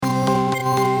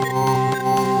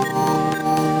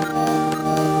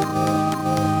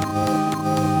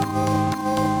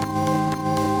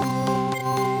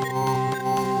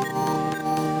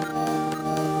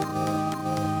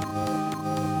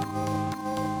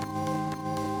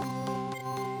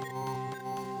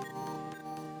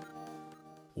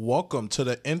Welcome to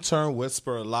the Intern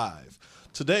Whisperer Live.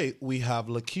 Today we have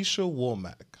LaKesha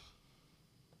Womack.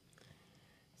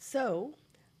 So,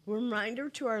 reminder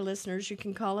to our listeners, you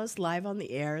can call us live on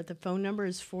the air. The phone number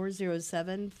is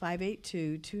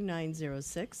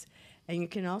 407-582-2906. And you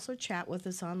can also chat with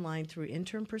us online through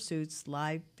Intern Pursuit's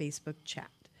live Facebook chat.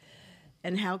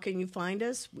 And how can you find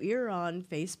us? We're on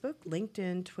Facebook,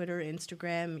 LinkedIn, Twitter,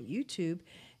 Instagram, YouTube,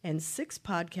 and 6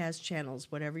 podcast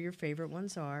channels, whatever your favorite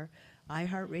ones are.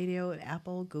 iHeartRadio,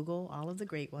 Apple, Google, all of the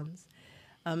great ones.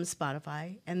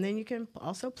 Spotify. And then you can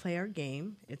also play our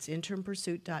game. It's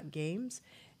internpursuit.games.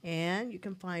 And you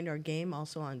can find our game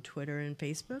also on Twitter and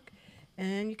Facebook.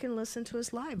 And you can listen to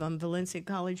us live on Valencia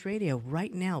College Radio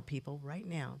right now, people, right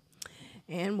now.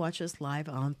 And watch us live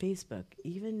on Facebook.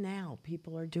 Even now,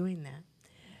 people are doing that.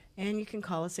 And you can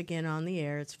call us again on the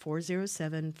air. It's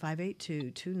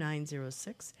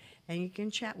 407-582-2906. And you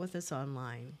can chat with us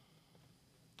online.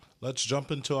 Let's jump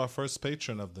into our first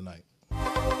patron of the night.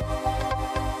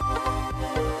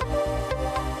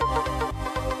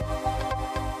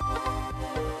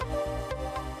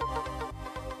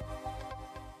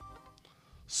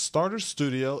 Starter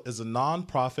Studio is a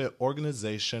nonprofit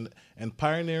organization and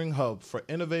pioneering hub for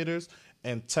innovators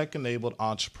and tech-enabled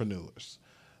entrepreneurs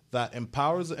that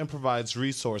empowers and provides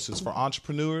resources for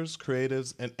entrepreneurs,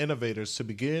 creatives, and innovators to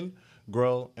begin,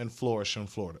 grow, and flourish in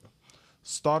Florida.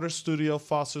 Starter Studio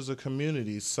fosters a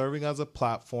community serving as a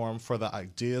platform for the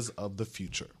ideas of the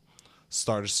future.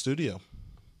 Starter Studio.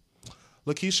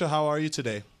 LaKesha, how are you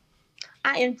today?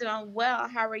 I am doing well.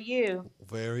 How are you?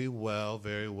 Very well,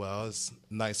 very well. It's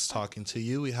nice talking to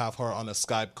you. We have her on a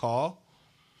Skype call.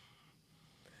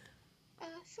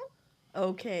 Awesome.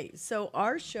 Okay, so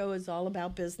our show is all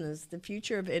about business, the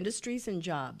future of industries and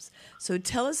jobs. So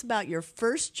tell us about your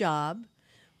first job.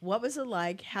 What was it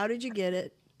like? How did you get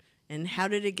it? And how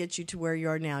did it get you to where you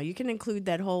are now? You can include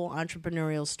that whole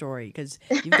entrepreneurial story because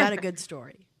you've got a good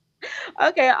story.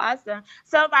 Okay, awesome.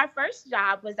 So my first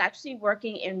job was actually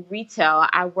working in retail.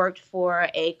 I worked for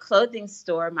a clothing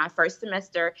store my first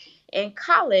semester in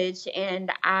college, and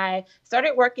I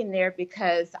started working there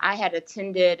because I had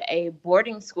attended a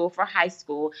boarding school for high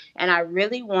school, and I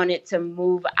really wanted to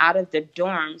move out of the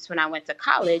dorms when I went to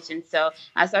college. And so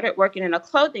I started working in a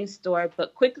clothing store,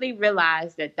 but quickly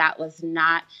realized that that was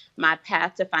not my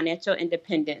path to financial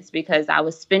independence because I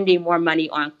was spending more money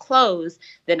on clothes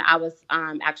than I was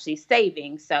actually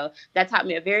saving. So that taught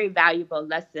me a very valuable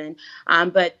lesson.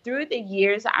 But through the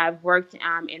years, I've worked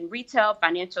in retail,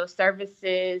 financial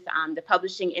services, the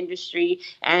publishing industry,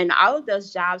 and all of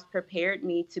those jobs prepared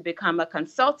me to become a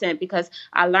consultant because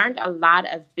I learned a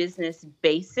lot of business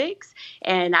basics,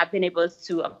 and I've been able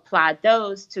to apply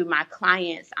those to my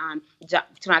clients'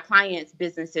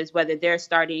 businesses, whether they're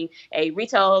starting a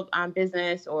retail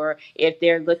business or if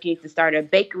they're looking to start a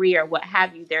bakery or what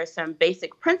have you. There are some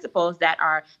basic principles that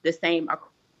are the same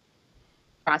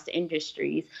across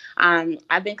industries.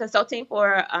 I've been consulting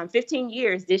for 15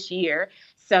 years this year.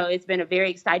 So it's been a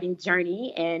very exciting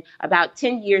journey. And about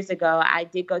 10 years ago, I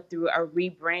did go through a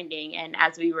rebranding. And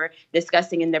as we were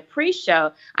discussing in the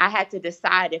pre-show, I had to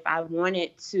decide if I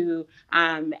wanted to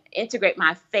integrate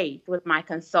my faith with my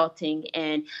consulting.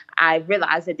 And I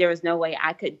realized that there was no way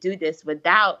I could do this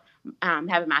without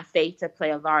having my faith to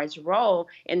play a large role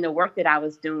in the work that I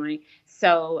was doing.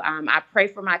 So I pray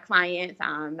for my clients.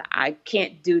 I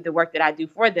can't do the work that I do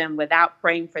for them without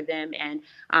praying for them and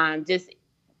just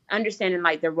understanding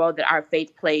like the role that our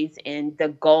faith plays in the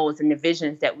goals and the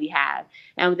visions that we have.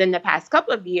 And within the past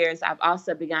couple of years, I've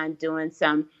also begun doing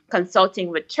some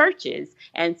consulting with churches.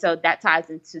 And so that ties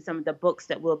into some of the books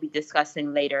that we'll be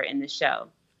discussing later in the show.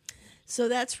 So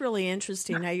that's really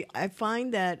interesting. I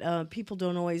find that people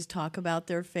don't always talk about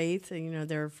their faith. You know,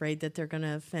 they're afraid that they're going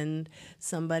to offend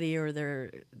somebody or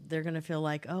they're going to feel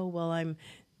like, oh, well,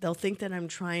 they'll think that I'm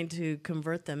trying to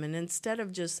convert them. And instead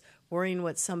of just worrying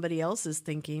what somebody else is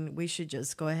thinking, we should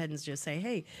just go ahead and just say,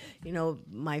 hey, you know,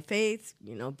 my faith,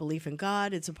 you know, belief in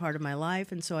God, it's a part of my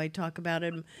life. And so I talk about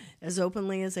it as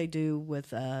openly as I do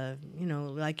with, you know,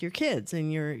 like your kids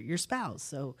and your spouse.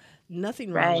 So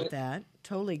nothing wrong with that.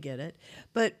 Totally get it.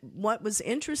 But what was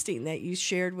interesting that you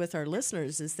shared with our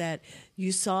listeners is that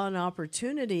you saw an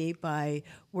opportunity by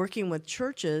working with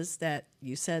churches that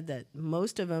you said that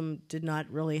most of them did not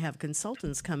really have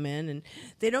consultants come in, and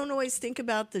they don't always think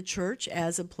about the church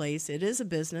as a place. It is a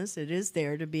business. It is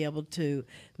there to be able to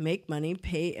make money,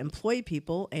 employ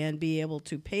people, and be able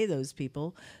to pay those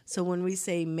people. So when we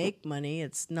say make money,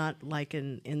 it's not like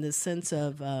in the sense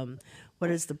of what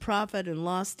is the profit and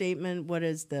loss statement, what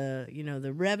is the,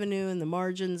 the revenue and the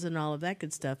margins and all of that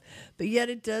good stuff. But yet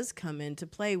it does come into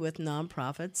play with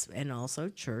nonprofits and also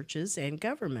churches and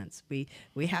governments. We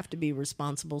have to be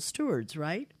responsible stewards,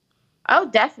 right? Oh,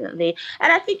 definitely.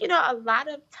 And I think, a lot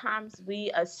of times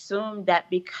we assume that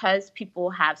because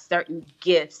people have certain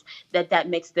gifts, that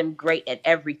makes them great at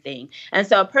everything. And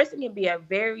so a person can be a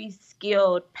very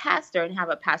skilled pastor and have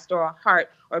a pastoral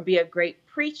heart, or be a great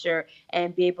preacher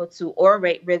and be able to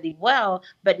orate really well,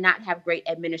 but not have great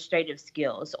administrative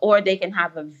skills. Or they can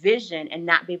have a vision and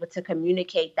not be able to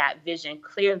communicate that vision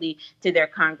clearly to their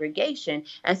congregation.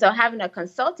 And so having a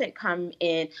consultant come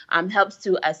in helps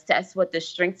to assess what the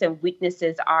strengths and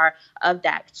weaknesses are of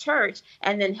that church,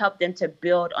 and then help them to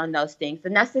build on those things.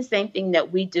 And that's the same thing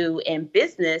that we do in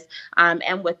business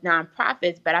and with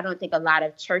nonprofits. But I don't think a lot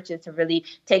of churches have really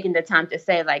taken the time to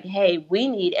say, like, hey, we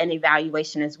need an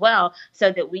evaluation as well,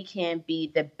 so that we can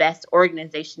be the best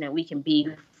organization that we can be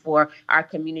for our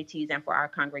communities and for our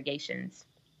congregations.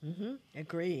 Mm-hmm.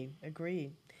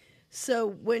 Agreed. So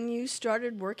when you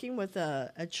started working with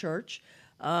a church,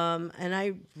 and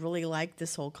I really like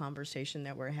this whole conversation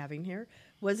that we're having here,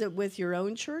 was it with your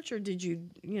own church, or did you,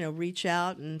 reach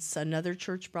out and another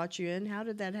church brought you in? How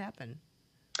did that happen?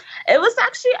 It was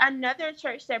actually another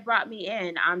church that brought me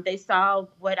in. They saw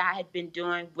what I had been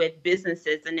doing with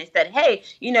businesses, and they said, hey,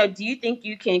 do you think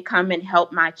you can come and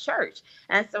help my church?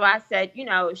 And so I said,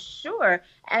 sure.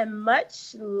 And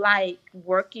much like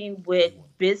working with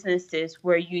businesses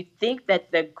where you think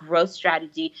that the growth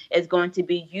strategy is going to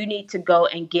be, you need to go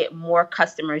and get more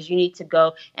customers, you need to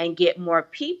go and get more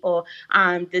people.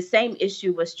 The same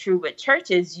issue was true with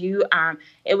churches.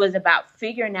 It was about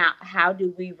figuring out, how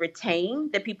do we retain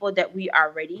the people that we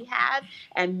already have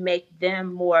and make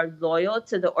them more loyal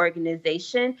to the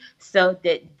organization, so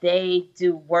that they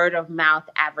do word of mouth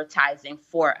advertising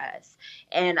for us.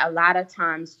 And a lot of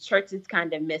times churches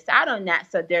kind of miss out on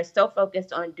that. So they're so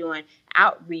focused on doing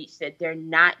outreach that they're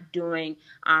not doing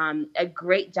a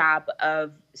great job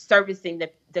of servicing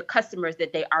the customers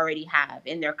that they already have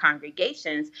in their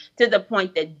congregations, to the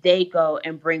point that they go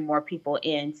and bring more people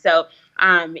in. So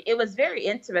it was very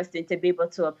interesting to be able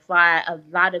to apply a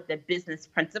lot of the business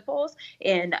principles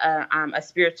in a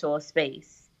spiritual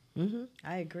space. Mm-hmm.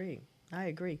 I agree.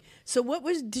 So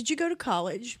did you go to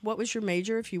college? What was your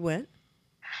major if you went?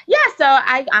 Yeah, so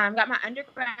I got my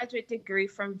undergraduate degree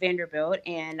from Vanderbilt,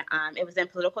 and it was in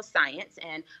political science.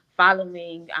 And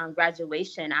following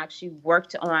graduation, I actually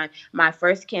worked on my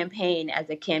first campaign as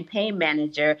a campaign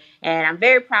manager. And I'm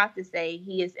very proud to say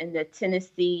he is in the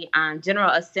Tennessee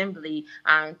General Assembly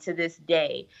to this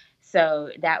day. So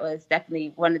that was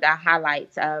definitely one of the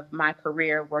highlights of my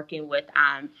career, working with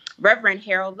Reverend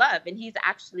Harold Love. And he's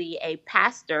actually a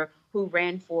pastor who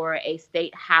ran for a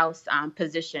state house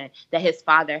position that his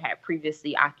father had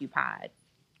previously occupied.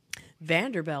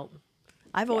 Vanderbilt.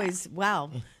 I've always,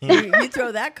 wow. You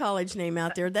throw that college name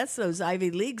out there, that's those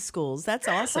Ivy League schools. That's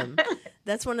awesome.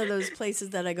 That's one of those places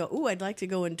that I go, ooh, I'd like to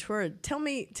go and tour. Tell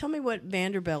me what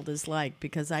Vanderbilt is like,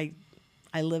 because I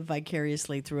live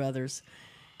vicariously through others.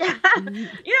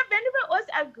 Vanderbilt was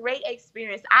a great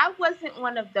experience. I wasn't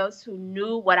one of those who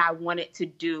knew what I wanted to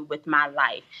do with my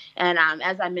life. And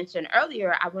as I mentioned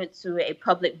earlier, I went to a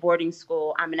public boarding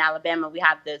school. I'm in Alabama. We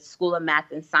have the School of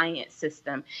Math and Science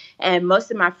system. And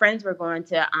most of my friends were going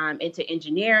to into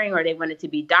engineering, or they wanted to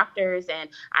be doctors.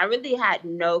 And I really had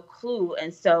no clue.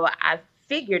 And so I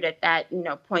figured at that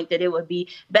point that it would be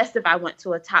best if I went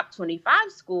to a top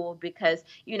 25 school, because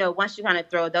once you kind of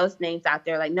throw those names out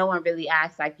there, like, no one really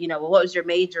asks, like, well, what was your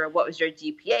major or what was your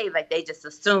GPA? Like, they just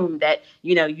assume that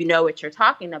you know what you're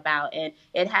talking about. And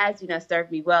it has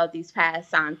served me well these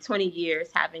past 20 years,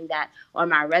 having that on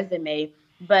my resume.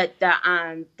 But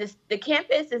the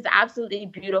campus is absolutely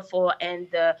beautiful, and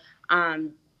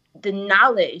the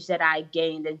knowledge that I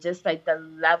gained, and just like the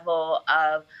level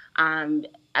of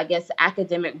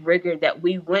academic rigor that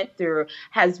we went through,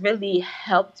 has really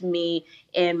helped me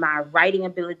in my writing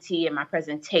ability and my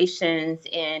presentations,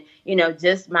 and,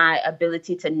 just my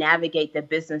ability to navigate the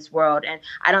business world. And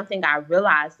I don't think I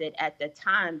realized it at the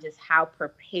time, just how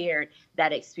prepared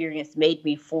that experience made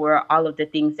me for all of the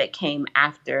things that came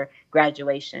after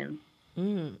graduation.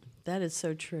 That is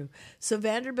so true. So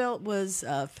Vanderbilt was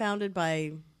founded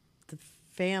by the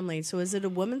family. So is it a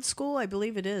women's school? I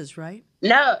believe it is, right?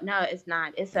 No, it's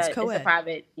not. It's a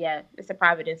private. Yeah, it's a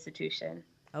private institution.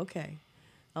 Okay.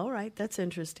 All right. That's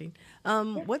interesting.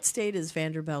 What state is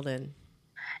Vanderbilt in?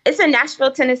 It's in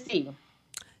Nashville, Tennessee.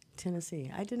 Tennessee.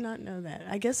 I did not know that.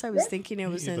 I guess I was thinking it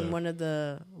was in one of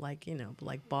the,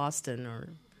 like Boston or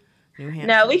New Hampshire.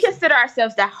 No, we consider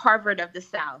ourselves the Harvard of the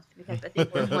South because I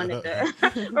think we're one of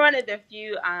the we're one of the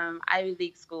few Ivy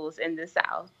League schools in the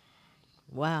South.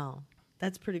 Wow,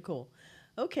 that's pretty cool.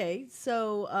 Okay,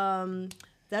 so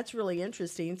that's really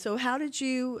interesting. So, how did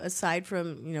you, aside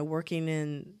from working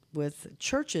in with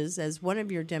churches as one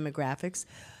of your demographics,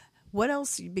 what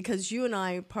else? Because you and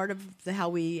I, part of how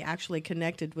we actually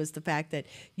connected was the fact that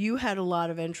you had a lot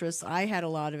of interest, I had a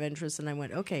lot of interest, and I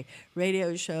went, okay,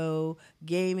 radio show,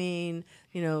 gaming,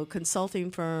 consulting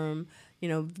firm,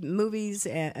 movies.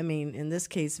 I mean, in this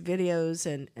case, videos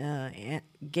and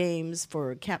games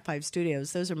for Cat 5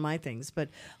 Studios. Those are my things. But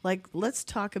let's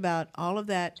talk about all of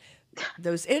that,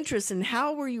 those interests, and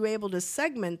how were you able to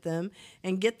segment them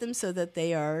and get them so that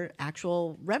they are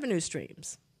actual revenue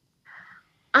streams?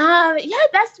 Yeah,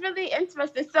 that's really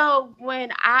interesting. So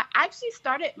when I actually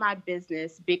started my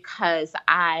business because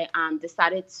I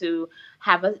decided to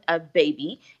have a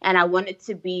baby and I wanted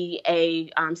to be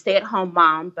a stay-at-home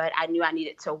mom, but I knew I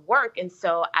needed to work. And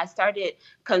so I started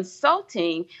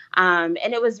consulting. And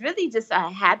it was really just a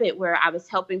habit where I was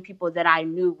helping people that I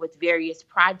knew with various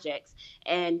projects.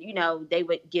 And, they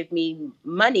would give me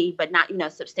money, but not,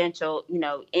 substantial,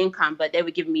 income, but they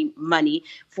would give me money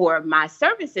for my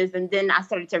services. And then I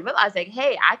started to realize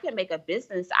hey, I can make a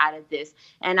business out of this.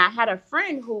 And I had a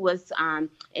friend who was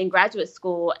in graduate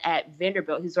school at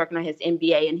Vanderbilt. He's working on his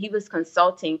MBA, and he was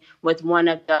consulting with one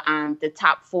of the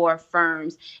top 4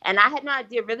 firms. And I had no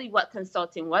idea really what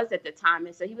consulting was at the time.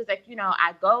 And so he was like,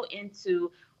 I go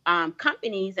into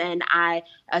companies and I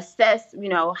assess,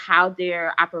 how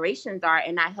their operations are,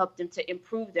 and I help them to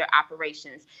improve their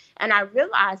operations. And I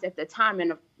realized at the time,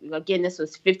 and again, this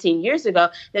was 15 years ago,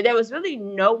 that there was really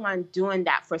no one doing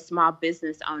that for small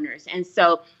business owners. And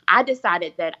so I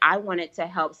decided that I wanted to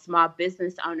help small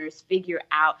business owners figure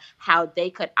out how they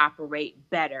could operate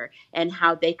better and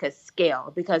how they could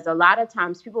scale. Because a lot of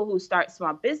times people who start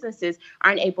small businesses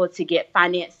aren't able to get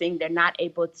financing. They're not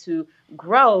able to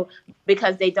grow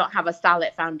because they don't have a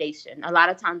solid foundation. A lot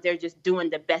of times they're just doing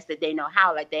the best that they know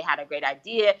how. Like they had a great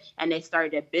idea and they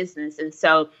started a business. And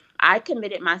so I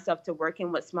committed myself to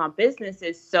working with small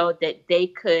businesses so that they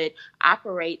could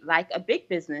operate like a big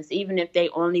business. Even if they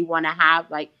only want to have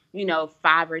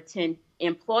 5 or 10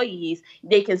 employees,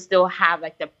 they can still have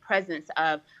the presence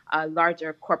of a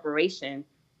larger corporation.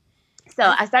 So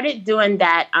I started doing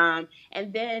that.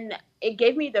 And then it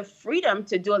gave me the freedom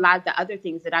to do a lot of the other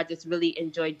things that I just really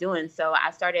enjoy doing. So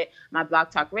I started my Blog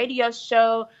Talk Radio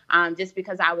show just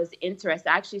because I was interested.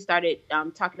 I actually started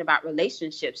talking about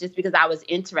relationships just because I was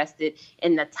interested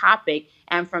in the topic.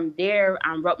 And from there,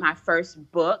 wrote my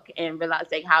first book and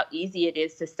realized how easy it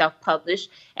is to self-publish.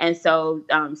 And so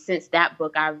since that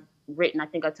book, I've written, I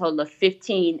think, a total of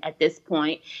 15 at this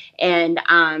point. And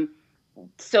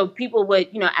so people would,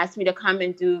 ask me to come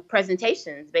and do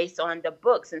presentations based on the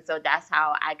books. And so that's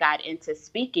how I got into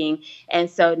speaking. And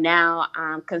so now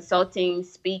consulting,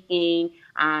 speaking,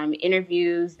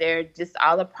 interviews, they're just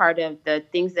all a part of the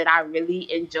things that I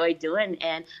really enjoy doing.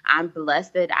 And I'm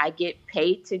blessed that I get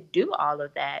paid to do all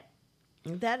of that.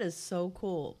 That is so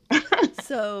cool.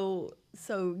 So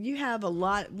you have a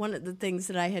lot. One of the things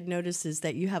that I had noticed is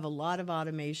that you have a lot of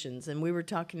automations. And we were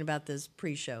talking about this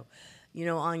pre-show.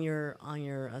 On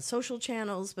your social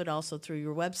channels, but also through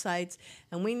your websites.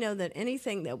 And we know that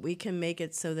anything that we can make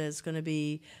it so that it's going to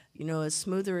be, a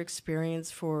smoother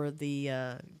experience for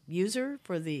the user,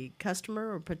 for the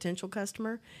customer or potential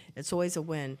customer, it's always a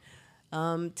win.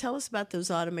 Tell us about those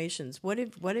automations. What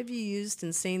have you used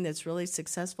and seen that's really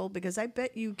successful? Because I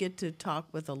bet you get to talk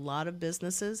with a lot of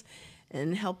businesses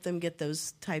and help them get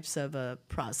those types of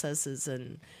processes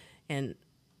and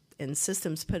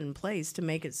systems put in place to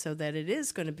make it so that it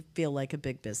is going to feel like a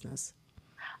big business.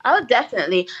 Oh,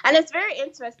 definitely. And it's very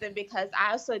interesting because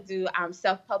I also do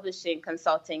self-publishing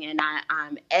consulting, and I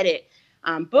edit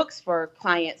books for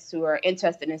clients who are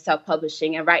interested in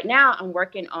self-publishing. And right now I'm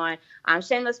working on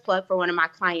shameless plug for one of my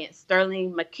clients,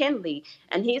 Sterling McKinley.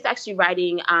 And he's actually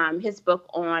writing his book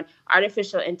on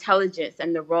artificial intelligence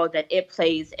and the role that it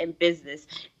plays in business.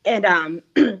 And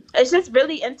it's just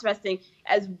really interesting.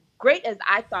 As great as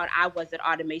I thought I was at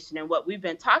automation and what we've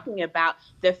been talking about,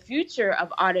 the future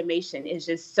of automation is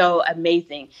just so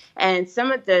amazing. And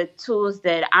some of the tools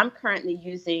that I'm currently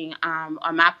using on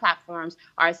my platforms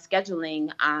are scheduling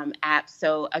apps.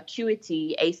 So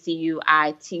Acuity, Acuity,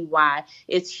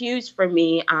 is huge for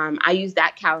me. I use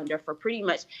that calendar for pretty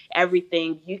much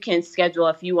everything. You can schedule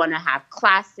if you want to have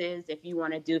classes, if you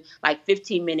want to do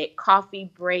 15-minute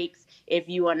coffee breaks, if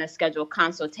you want to schedule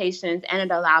consultations, and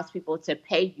it allows people to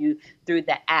pay you through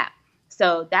the app.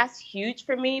 So that's huge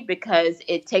for me because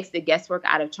it takes the guesswork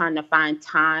out of trying to find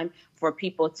time for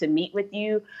people to meet with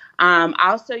you. I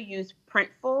also use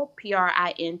Printful,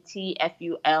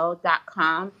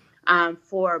 printful.com,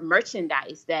 for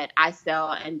merchandise that I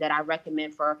sell and that I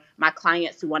recommend for my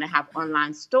clients who want to have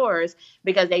online stores,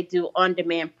 because they do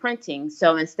on-demand printing.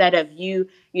 So instead of if you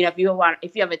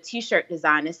have a t-shirt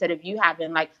design, instead of you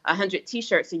having like 100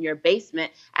 t-shirts in your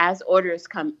basement, as orders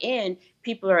come in,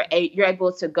 you're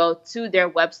able to go to their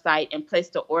website and place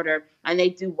the order, and they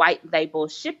do white label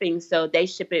shipping. So they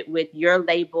ship it with your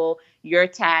label, your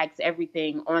tags,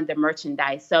 everything on the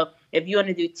merchandise. So if you want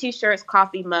to do t-shirts,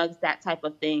 coffee mugs, that type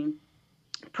of thing,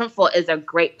 Printful is a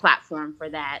great platform for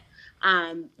that.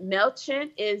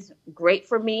 MailChimp is great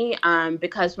for me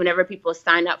because whenever people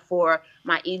sign up for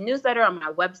my e-newsletter on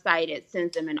my website, it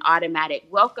sends them an automatic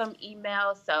welcome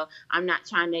email. So I'm not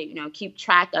trying to, keep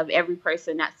track of every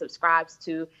person that subscribes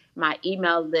to my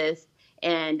email list.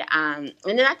 And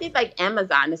then I think like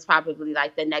Amazon is probably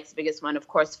like the next biggest one, of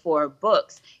course, for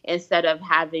books. Instead of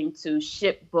having to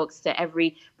ship books to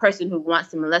every person who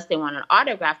wants them, unless they want an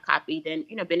autographed copy, then,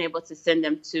 being able to send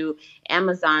them to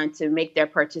Amazon to make their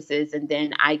purchases, and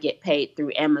then I get paid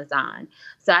through Amazon.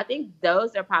 So I think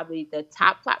those are probably the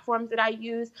top platforms that I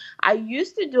use. I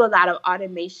used to do a lot of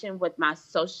automation with my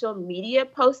social media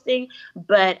posting,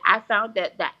 but I found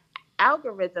that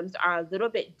algorithms are a little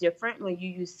bit different when you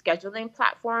use scheduling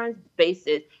platforms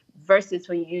versus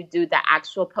when you do the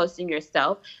actual posting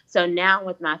yourself. So now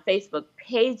with my Facebook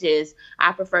pages,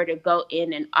 I prefer to go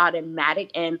in and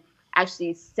automatic and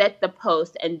actually set the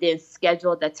post and then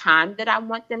schedule the time that I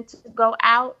want them to go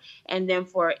out. And then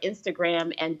for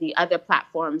Instagram and the other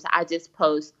platforms, I just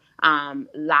post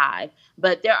live.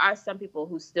 But there are some people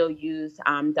who still use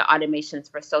the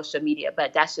automations for social media,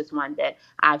 but that's just one that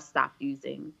I've stopped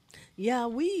using. Yeah,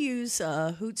 we use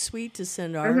Hootsuite to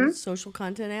send our social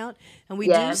content out, and we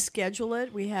do schedule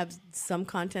it. We have some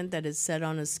content that is set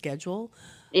on a schedule.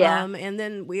 Yeah. And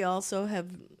then we also have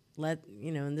let,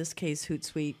 in this case,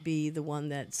 Hootsuite be the one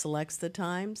that selects the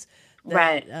times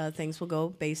that things will go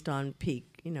based on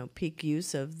peak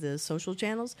use of the social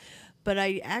channels. But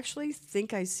I actually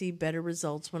think I see better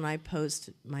results when I post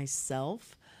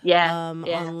myself. On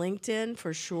LinkedIn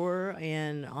for sure,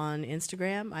 and on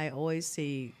Instagram, I always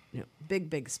see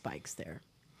big spikes there.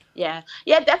 Yeah,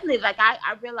 definitely. Like I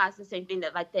realized the same thing,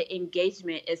 that like the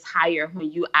engagement is higher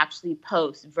when you actually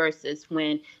post versus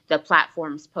when the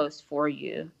platforms post for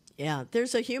you. Yeah,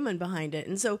 there's a human behind it.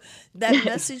 And so that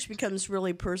message becomes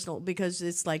really personal, because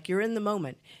it's like you're in the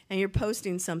moment and you're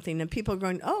posting something and people are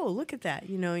going, oh, look at that.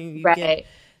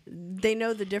 They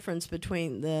know the difference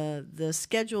between the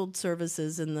scheduled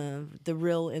services and the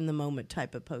real in the moment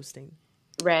type of posting.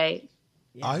 Right.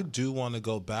 Yeah. I do want to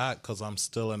go back because I'm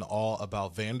still in awe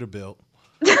about Vanderbilt.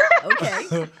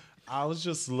 Okay. I was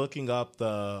just looking up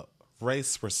the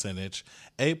race percentage.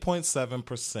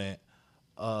 8.7%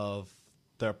 of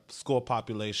their school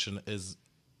population is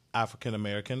African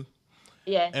American.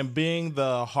 Yeah. And being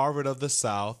the Harvard of the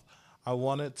South, I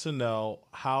wanted to know,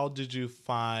 how did you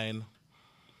find,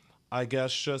 I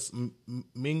guess, just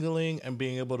mingling and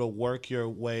being able to work your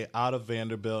way out of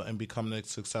Vanderbilt and becoming a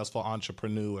successful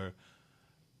entrepreneur,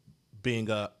 being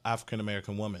an African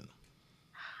American woman?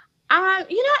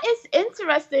 It's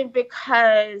interesting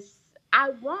because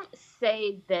I won't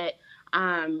say that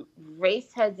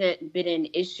race hasn't been an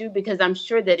issue, because I'm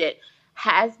sure that it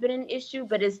has been an issue,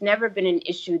 but it's never been an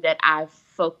issue that I've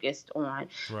focused on.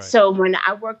 Right. So when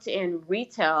I worked in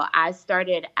retail, I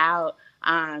started out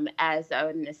as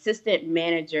an assistant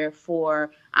manager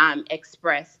for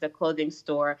Express, the clothing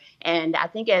store. And I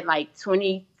think at like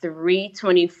 23,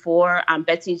 24,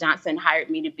 Betsy Johnson hired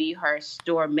me to be her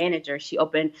store manager. She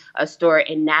opened a store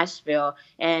in Nashville.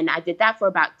 And I did that for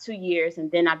about 2 years. And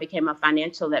then I became a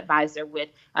financial advisor with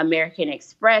American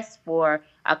Express for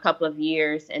a couple of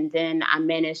years. And then I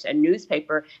managed a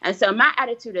newspaper. And so my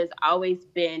attitude has always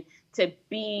been to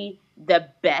be the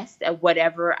best at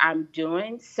whatever I'm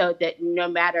doing, so that no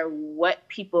matter what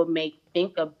people may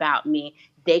think about me,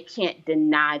 they can't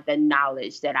deny the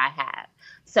knowledge that I have.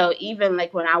 So even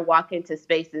like when I walk into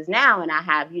spaces now and I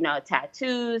have,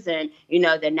 tattoos and,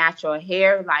 the natural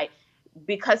hair, like,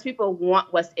 because people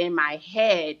want what's in my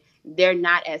head, they're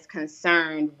not as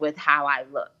concerned with how I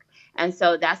look. And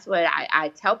so that's what I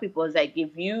tell people, is like,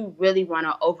 if you really want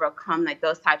to overcome like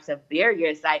those types of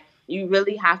barriers, like, you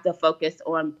really have to focus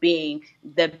on being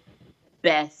the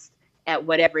best at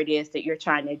whatever it is that you're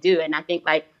trying to do. And I think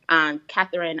like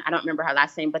Catherine, I don't remember her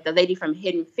last name, but the lady from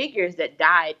Hidden Figures that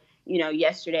died,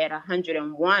 yesterday at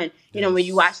 101, yes. When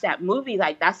you watch that movie,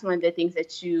 like, that's one of the things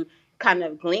that you kind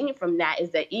of glean from that is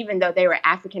that even though they were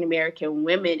African American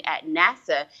women at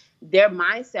NASA, their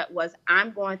mindset was,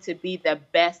 I'm going to be the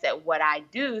best at what I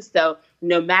do. So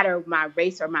no matter my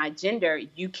race or my gender,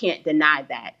 you can't deny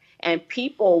that. And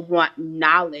people want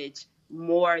knowledge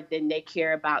more than they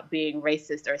care about being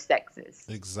racist or sexist.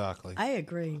 Exactly. I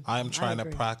agree. I'm trying to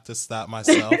practice that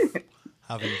myself,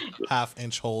 having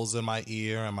half-inch holes in my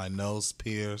ear and my nose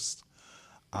pierced.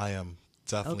 I am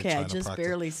definitely trying to practice. Okay, I just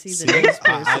barely see the nose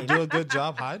piercing. I do a good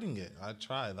job hiding it. I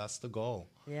try. That's the goal.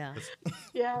 Yeah.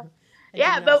 Yeah.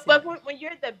 Yeah, but when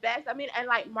you're the best, I mean, and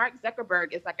like Mark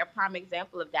Zuckerberg is like a prime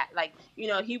example of that. Like, you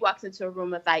know, he walks into a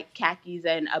room with like khakis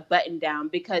and a button down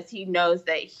because he knows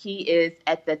that he is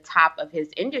at the top of his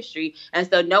industry. And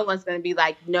so no one's going to be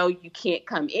like, no, you can't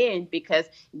come in, because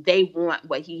they want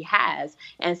what he has.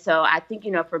 And so I think,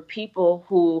 you know, for people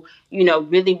who, you know,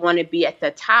 really want to be at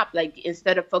the top, like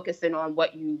instead of focusing on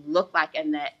what you look like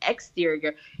in the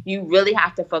exterior, you really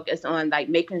have to focus on like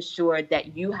making sure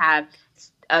that you have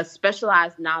a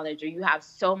specialized knowledge, or you have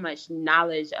so much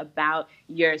knowledge about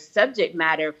your subject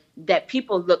matter that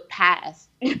people look past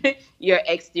your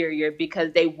exterior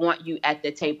because they want you at the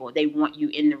table. They want you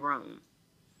in the room.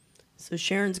 So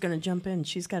Sharon's going to jump in.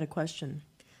 She's got a question.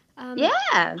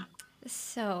 Yeah.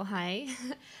 So, hi.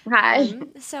 Hi.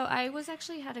 So I was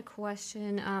actually had a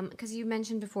question because you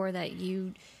mentioned before that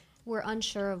you were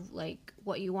unsure of like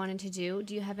what you wanted to do.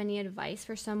 Do you have any advice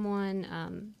for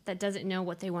someone that doesn't know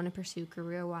what they want to pursue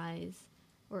career-wise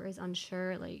or is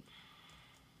unsure? Like,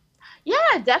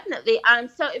 yeah, definitely.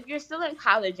 So if you're still in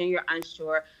college and you're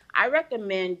unsure, I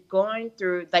recommend going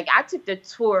through, like I took the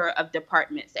tour of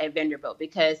departments at Vanderbilt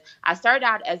because I started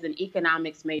out as an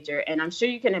economics major, and I'm sure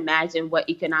you can imagine what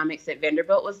economics at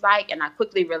Vanderbilt was like. And I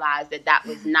quickly realized that that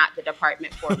was not the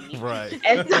department for me. Right.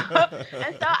 And so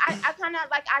I kind of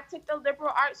like, I took the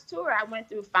liberal arts tour. I went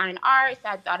through fine arts.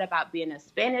 I thought about being a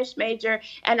Spanish major,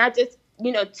 and I just,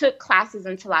 you know, took classes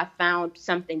until I found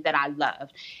something that I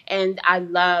loved. And I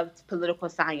loved political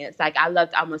science. Like I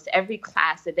loved almost every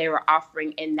class that they were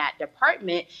offering in that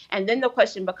department. And then the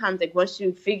question becomes like, once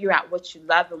you figure out what you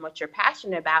love and what you're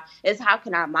passionate about, is how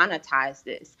can I monetize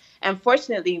this? And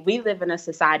fortunately, we live in a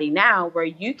society now where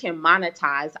you can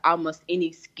monetize almost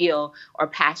any skill or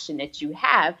passion that you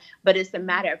have, but it's a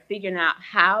matter of figuring out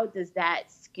how does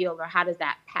that skill or how does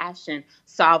that passion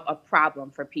solve a problem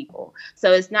for people.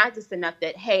 So it's not just enough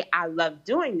that, hey, I love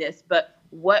doing this, but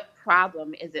what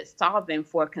problem is it solving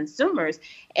for consumers?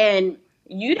 And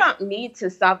you don't need to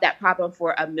solve that problem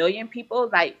for 1 million people.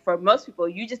 Like for most people,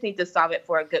 you just need to solve it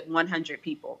for a good 100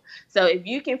 people. So if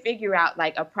you can figure out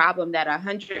like a problem that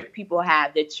 100 people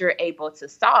have that you're able to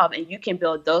solve, and you can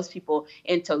build those people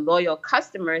into loyal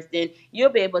customers, then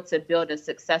you'll be able to build a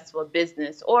successful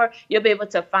business, or you'll be able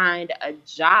to find a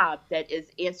job that is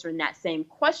answering that same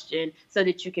question so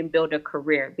that you can build a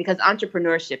career, because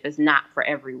entrepreneurship is not for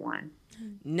everyone.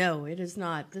 No, it is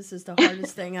not. This is the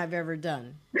hardest thing I've ever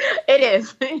done. It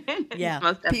is.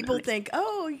 Yeah. People think,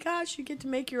 oh, gosh, you get to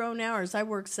make your own hours. I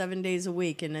work 7 days a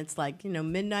week, and it's like, you know,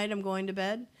 midnight I'm going to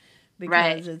bed,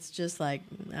 because it's just like,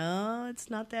 no, it's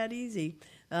not that easy.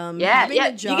 You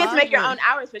get to make your own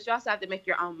hours, but you also have to make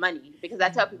your own money, because I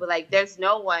tell people, like, there's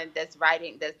no one that's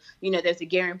writing this, you know, there's a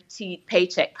guaranteed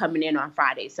paycheck coming in on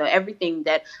Friday. So everything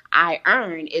that I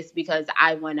earn is because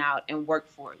I went out and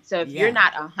worked for it. So if you're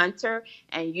not a hunter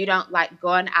and you don't like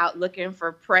going out looking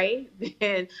for prey,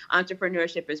 then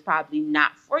entrepreneurship is probably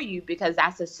not for you, because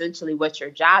that's essentially what your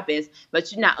job is.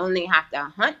 But you not only have to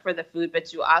hunt for the food,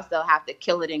 but you also have to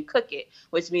kill it and cook it,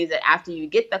 which means that after you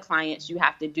get the clients, you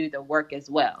have to do the work as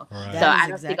well. Right. So I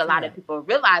don't think a lot of people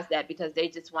realize that, because they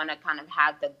just want to kind of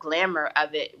have the glamour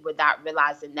of it without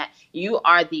realizing that you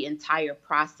are the entire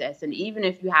process. And even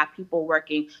if you have people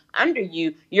working under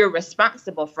you, you're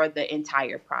responsible for the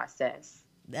entire process.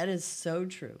 That is so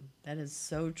true. That is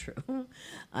so true.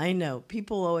 I know.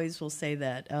 People always will say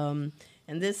that. And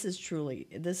this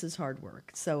is hard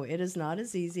work. So it is not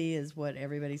as easy as what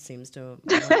everybody seems to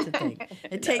want to think.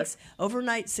 It takes,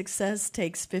 overnight success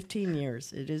takes 15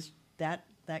 years. It is that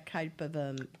type of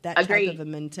a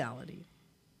mentality.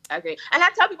 Agree. And I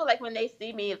tell people, like, when they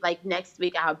see me, like next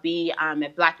week I'll be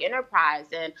at Black Enterprise,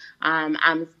 and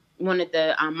I'm one of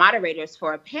the moderators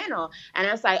for a panel, and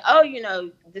I was like, oh, you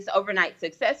know, this overnight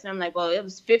success. And I'm like, well, it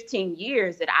was 15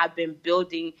 years that I've been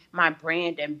building my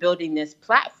brand and building this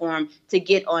platform to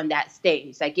get on that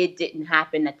stage. Like, it didn't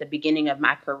happen at the beginning of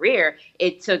my career.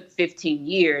 It took 15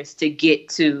 years to get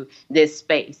to this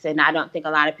space. And I don't think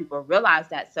a lot of people realize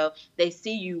that. So they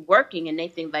see you working and they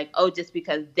think like, oh, just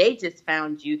because they just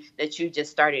found you, that you just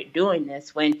started doing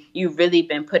this, when you've really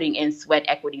been putting in sweat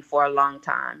equity for a long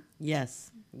time.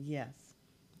 Yes. Yes.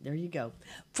 There you go.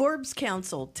 Forbes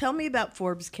Council. Tell me about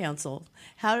Forbes Council.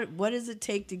 What does it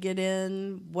take to get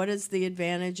in? What is the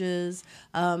advantages?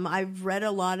 I've read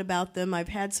a lot about them. I've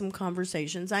had some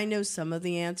conversations. I know some of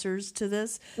the answers to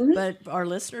this, but our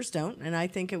listeners don't, and I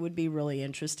think it would be really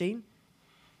interesting.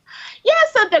 Yeah,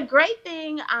 so the great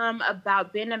thing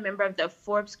about being a member of the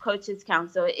Forbes Coaches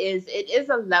Council is it is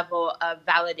a level of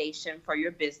validation for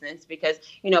your business because,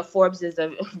 Forbes is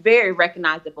a very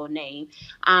recognizable name.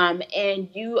 And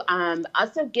you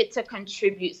also get to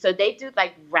contribute. So they do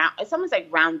it's almost like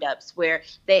roundups where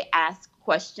they ask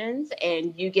questions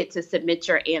and you get to submit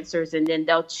your answers, and then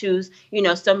they'll choose,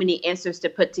 so many answers to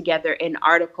put together in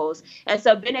articles. And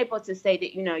so being able to say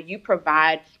that, you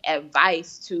provide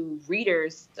advice to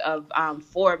readers of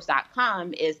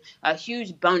Forbes.com is a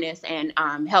huge bonus and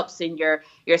helps in your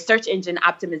search engine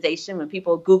optimization when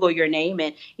people Google your name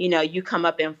and, you come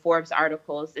up in Forbes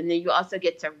articles. And then you also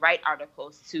get to write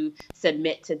articles to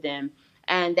submit to them.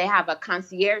 And they have a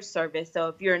concierge service. So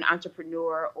if you're an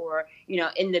entrepreneur or,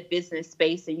 in the business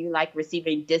space and you like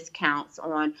receiving discounts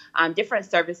on different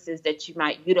services that you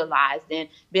might utilize, then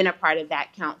being a part of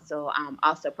that council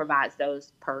also provides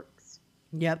those perks.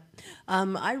 Yep.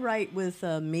 I write with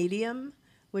Medium,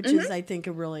 which is, I think,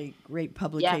 a really great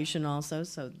publication also.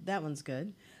 So that one's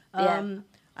good.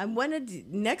 I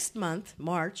wanted next month,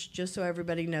 March, just so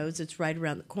everybody knows, it's right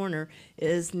around the corner,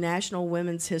 is National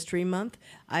Women's History Month.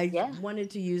 I wanted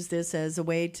to use this as a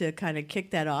way to kind of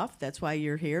kick that off. That's why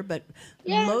you're here. But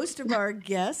most of our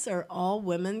guests are all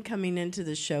women coming into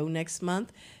the show next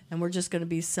month, and we're just going to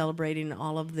be celebrating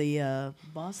all of the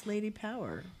boss lady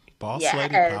power. Boss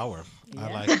lady power.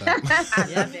 I like that.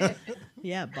 I love it.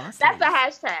 Yeah, boss That's lady. a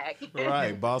hashtag.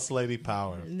 Right, boss lady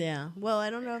power. Yeah. Well, I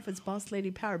don't know if it's boss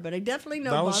lady power, but I definitely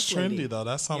know that was boss trendy, lady. though.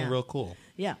 That sounded real cool.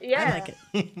 Yeah, I like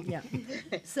it. Yeah.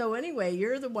 So anyway,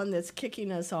 you're the one that's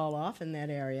kicking us all off in that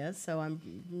area, so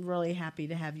I'm really happy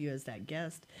to have you as that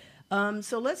guest.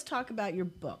 So let's talk about your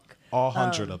book. All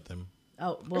 100 of them.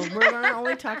 Oh, well, we're going to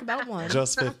only talk about one.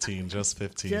 Just 15.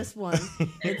 Just one.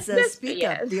 It's Speak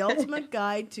Up, the ultimate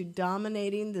guide to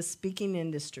dominating the speaking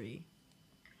industry.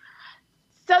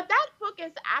 So that book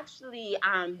is actually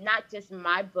not just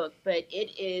my book, but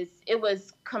it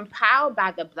was compiled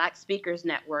by the Black Speakers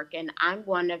Network, and I'm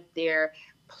one of their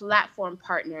platform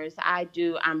partners. I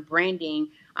do branding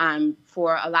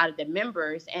for a lot of the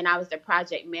members, and I was the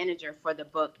project manager for the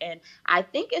book. And I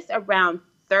think it's around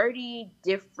 30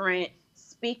 different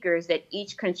speakers that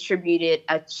each contributed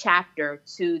a chapter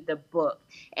to the book.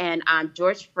 And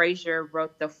George Fraser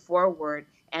wrote the foreword,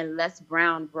 and Les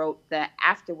Brown wrote the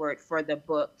afterword for the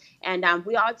book. And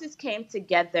we all just came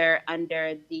together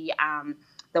under the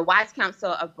wise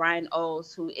counsel of Brian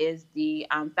Oles, who is the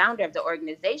founder of the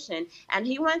organization. And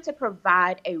he wanted to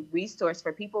provide a resource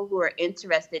for people who are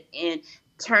interested in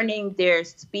turning their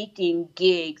speaking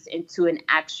gigs into an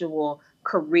actual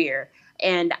career.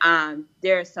 And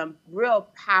there are some real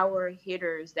power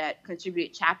hitters that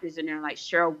contributed chapters in there, like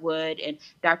Cheryl Wood and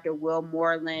Dr. Will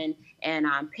Moreland and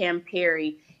Pam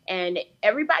Perry. And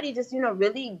everybody just,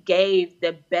 really gave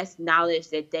the best knowledge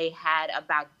that they had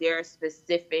about their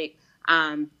specific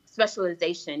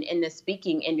specialization in the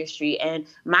speaking industry. And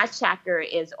my chapter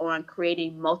is on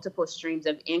creating multiple streams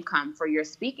of income for your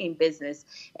speaking business.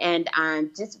 And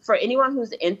just for anyone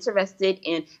who's interested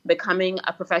in becoming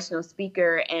a professional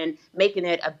speaker and making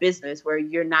it a business where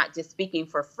you're not just speaking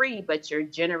for free, but you're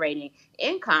generating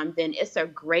income, then it's a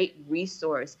great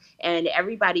resource. And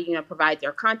everybody, provides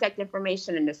their contact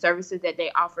information and the services that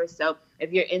they offer. So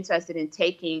if you're interested in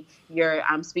taking your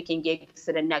speaking gigs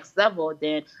to the next level,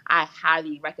 then I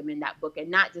highly recommend that book. And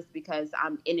not just because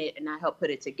I'm in it and I help put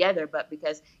it together, but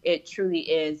because it truly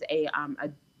is a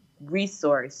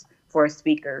resource for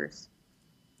speakers.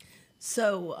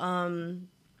 So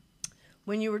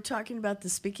when you were talking about the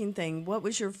speaking thing, what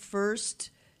was your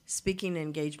first speaking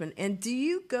engagement? And do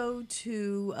you go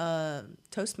to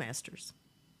Toastmasters?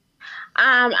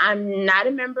 I'm not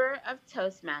a member of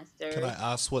Toastmasters. Can I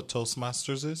ask what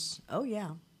Toastmasters is? Oh,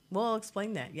 yeah. Well, I'll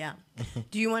explain that, yeah.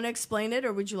 Do you want to explain it,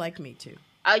 or would you like me to?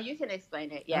 Oh, you can explain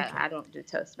it. Yeah, Okay. I don't do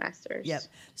Toastmasters. Yep.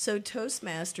 So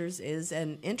Toastmasters is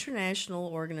an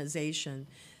international organization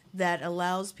that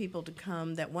allows people to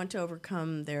come that want to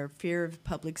overcome their fear of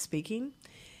public speaking.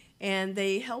 And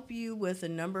they help you with a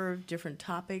number of different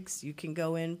topics. You can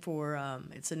go in for,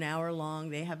 it's an hour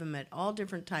long. They have them at all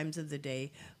different times of the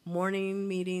day, morning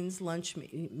meetings, lunch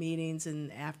meetings,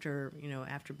 and after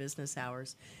business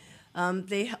hours.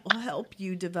 They will help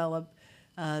you develop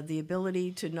the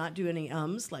ability to not do any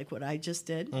ums, like what I just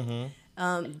did,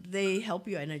 They help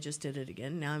you, and I just did it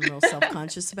again. Now I'm real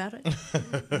self-conscious about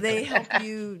it. They help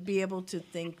you be able to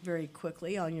think very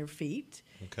quickly on your feet.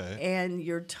 Okay. And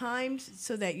you're timed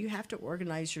so that you have to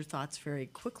organize your thoughts very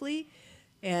quickly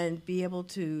and be able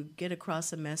to get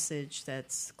across a message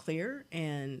that's clear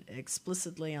and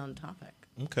explicitly on topic.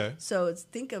 Okay. So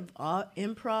think of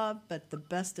improv, but the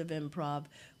best of improv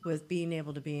with being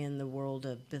able to be in the world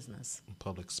of business.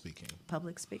 Public speaking.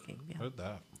 Public speaking, yeah. Heard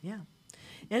that. Yeah.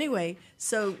 Anyway,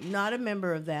 so not a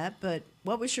member of that, but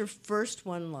what was your first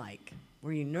one like?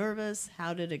 Were you nervous?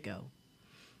 How did it go?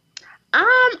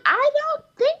 I don't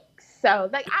think so.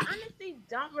 Like, I honestly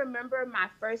don't remember my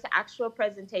first actual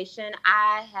presentation.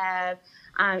 I have,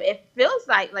 it feels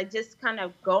like just kind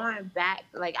of going back,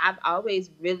 like I've always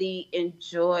really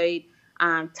enjoyed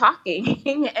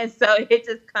talking. And so it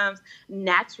just comes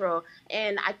natural.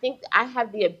 And I think I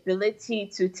have the ability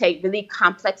to take really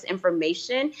complex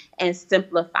information and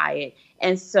simplify it.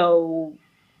 And so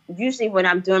usually when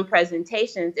I'm doing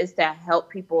presentations, it's to help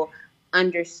people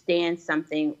understand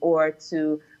something or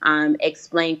to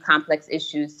explain complex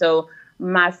issues. So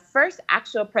my first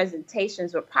actual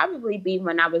presentations would probably be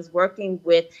when I was working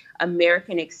with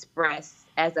American Express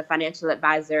as a financial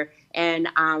advisor, and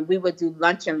we would do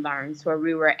lunch and learns where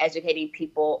we were educating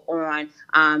people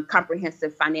on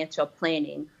comprehensive financial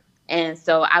planning. And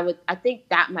so I think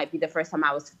that might be the first time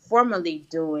I was formally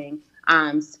doing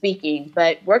speaking.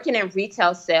 But working in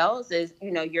retail sales is,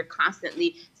 you're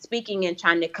constantly speaking and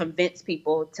trying to convince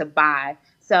people to buy.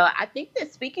 So I think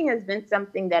that speaking has been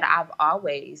something that I've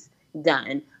always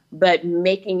done, but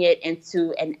making it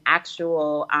into an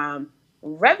actual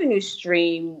revenue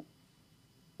stream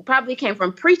probably came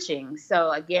from preaching.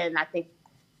 So again, I think,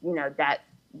 that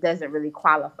doesn't really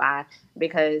qualify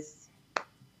because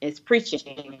it's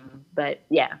preaching, but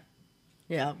yeah.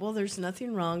 Yeah, well, there's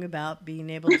nothing wrong about being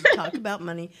able to talk about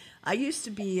money. I used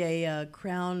to be a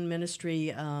Crown Ministry,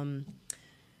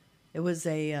 it was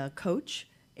a coach,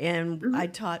 and I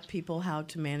taught people how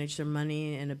to manage their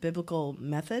money in a biblical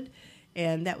method.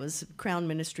 And that was, Crown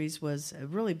Ministries was a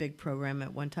really big program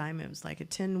at one time. It was like a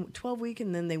 12 week,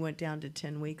 and then they went down to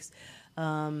 10 weeks.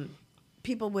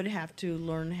 People would have to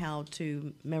learn how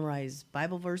to memorize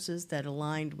Bible verses that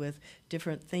aligned with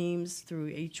different themes through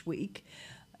each week.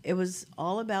 It was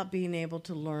all about being able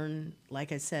to learn,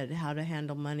 like I said, how to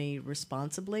handle money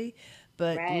responsibly,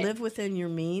 but live within your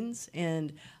means.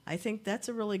 And I think that's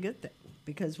a really good thing,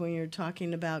 because when you're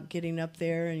talking about getting up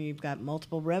there and you've got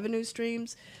multiple revenue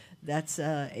streams, that's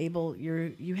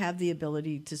you have the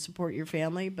ability to support your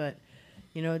family, but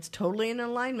it's totally in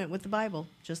alignment with the Bible,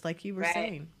 just like you were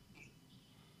saying.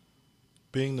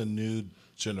 Being the new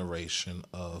generation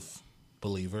of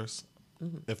believers,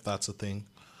 if that's a thing,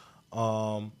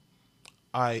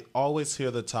 I always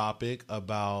hear the topic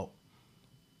about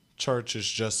churches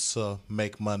just to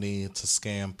make money, to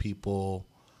scam people,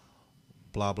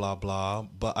 blah, blah, blah.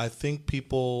 But I think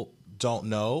people don't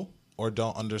know or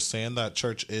don't understand that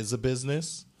church is a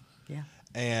business. Yeah.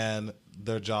 And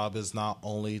their job is not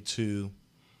only to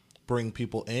bring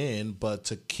people in, but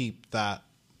to keep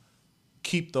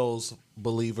those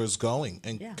believers going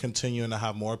and continuing to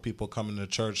have more people coming to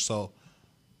church. So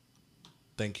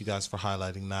thank you guys for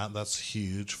highlighting that. That's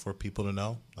huge for people to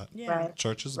know.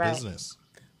 Church is business.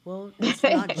 Well, it's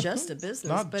not just a business,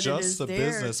 not but just it is a there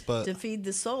business, but to feed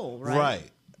the soul, right?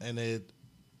 Right. And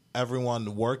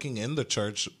everyone working in the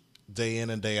church day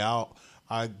in and day out.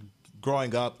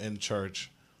 Growing up in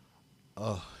church,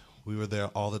 we were there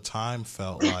all the time,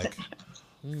 felt like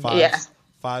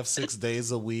 5-6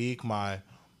 days a week. My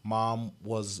mom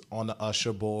was on the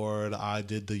usher board. I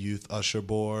did the youth usher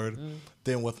board.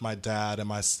 Then with my dad and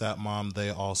my stepmom, they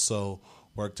also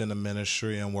worked in the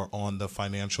ministry and were on the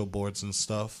financial boards and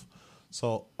stuff.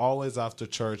 So always after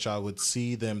church, I would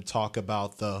see them talk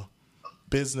about the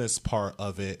business part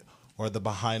of it or the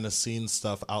behind the scenes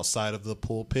stuff outside of the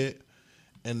pulpit.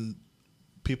 And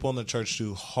people in the church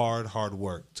do hard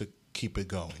work to keep it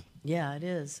going. Yeah, it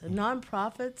is.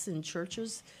 Nonprofits and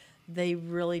churches, they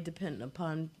really depend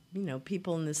upon,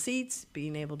 people in the seats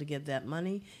being able to give that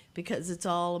money, because it's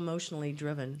all emotionally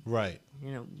driven. Right.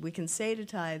 We can say to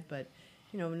tithe, but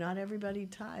not everybody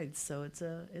tithes, so it's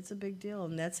a big deal,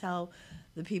 and that's how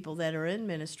the people that are in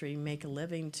ministry make a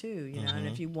living too. And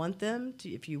if you want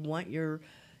if you want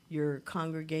your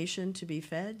congregation to be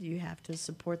fed, you have to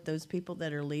support those people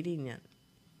that are leading it.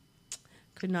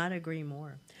 Could not agree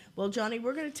more. Well, Johnny,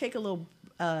 we're going to take a little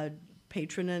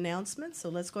patron announcement, so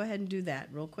let's go ahead and do that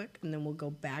real quick, and then we'll go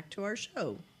back to our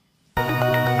show.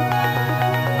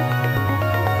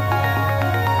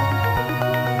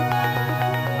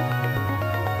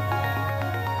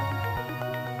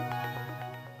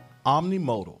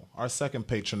 Omnimodal, our second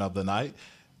patron of the night,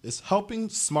 is helping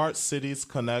smart cities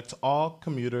connect all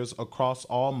commuters across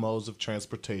all modes of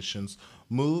transportations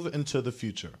move into the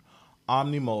future.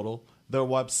 Omnimodal, their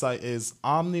website is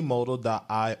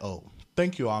omnimodal.io.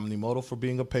 Thank you, Omnimodal, for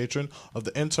being a patron of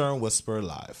the Intern Whisperer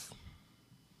Live.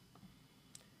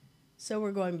 So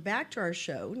we're going back to our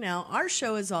show. Now, our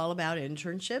show is all about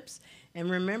internships and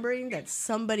remembering that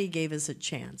somebody gave us a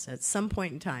chance at some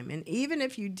point in time. And even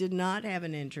if you did not have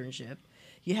an internship,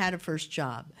 you had a first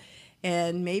job.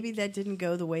 And maybe that didn't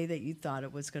go the way that you thought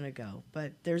it was going to go.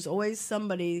 But there's always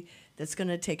somebody that's going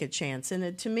to take a chance.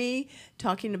 And to me,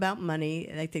 talking about money,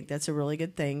 I think that's a really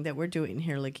good thing that we're doing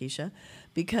here, LaKesha,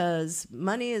 because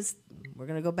money is, we're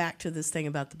going to go back to this thing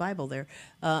about the Bible there.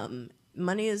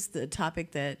 Money is the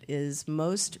topic that is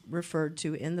most referred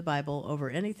to in the Bible over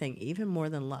anything, even more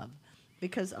than love.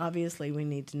 Because obviously we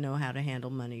need to know how to handle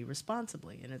money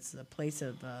responsibly. And it's a place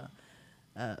of,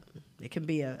 it can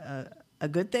be a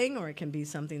good thing, or it can be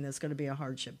something that's going to be a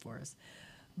hardship for us.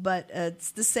 But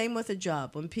it's the same with a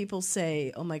job. When people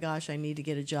say, oh my gosh, I need to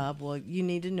get a job, well, you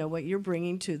need to know what you're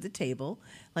bringing to the table.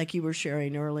 Like you were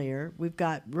sharing earlier, we've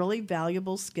got really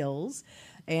valuable skills.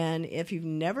 And if you've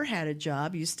never had a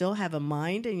job, you still have a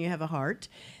mind and you have a heart.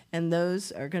 And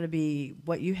those are going to be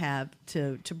what you have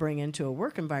to bring into a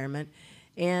work environment.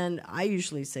 And I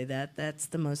usually say that that's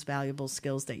the most valuable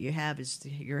skills that you have is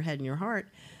your head and your heart.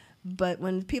 But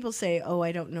when people say, oh,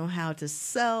 I don't know how to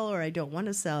sell or I don't want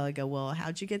to sell, I go, well,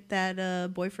 how'd you get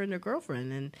that boyfriend or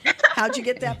girlfriend? And how'd you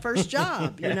get that first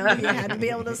job? You know, you had to be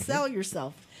able to sell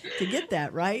yourself to get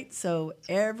that, right? So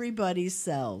everybody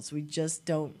sells. We just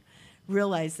don't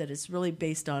realize that it's really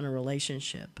based on a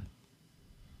relationship.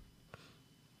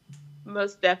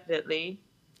 Most definitely.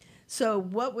 So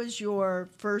what was your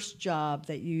first job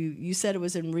that you said it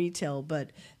was in retail, but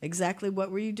exactly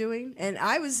what were you doing? And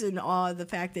I was in awe of the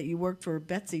fact that you worked for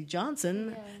Betsy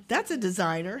Johnson. Yes. That's a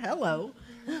designer. Hello.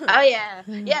 Oh, yeah.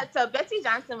 Yeah, so Betsy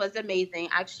Johnson was amazing.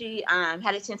 I actually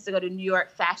had a chance to go to New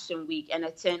York Fashion Week and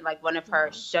attend like one of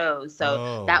her shows.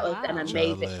 So that was an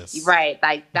amazing, right?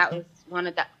 Like that was one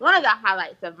of the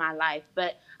highlights of my life.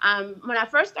 But when I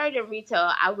first started in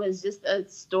retail, I was just a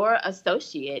store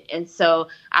associate. And so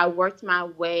I worked my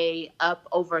way up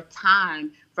over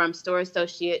time from store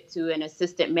associate to an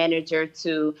assistant manager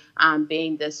to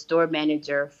being the store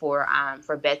manager for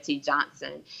Betsy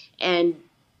Johnson. And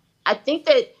I think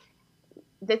that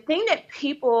the thing that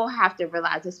people have to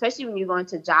realize, especially when you go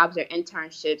into jobs or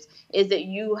internships, is that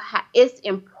it's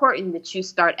important that you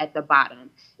start at the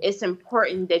bottom. It's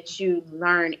important that you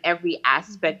learn every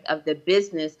aspect of the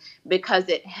business because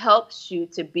it helps you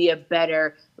to be a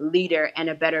better leader and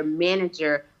a better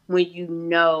manager when you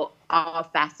know all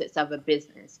facets of a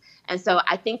business. And so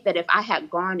I think that if I had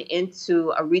gone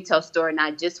into a retail store and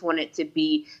I just wanted to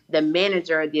be the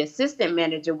manager or the assistant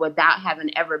manager without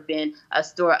having ever been a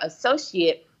store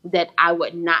associate, that I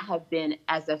would not have been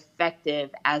as effective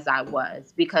as I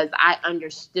was because I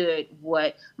understood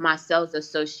what my sales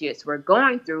associates were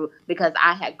going through because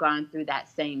I had gone through that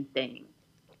same thing.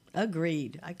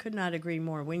 Agreed. I could not agree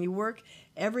more. When you work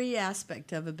every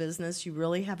aspect of a business, you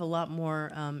really have a lot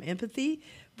more empathy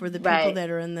for the people that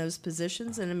are in those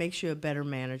positions, and it makes you a better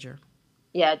manager.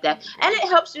 Yeah, and it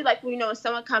helps you, like, when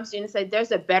someone comes to you and says,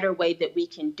 there's a better way that we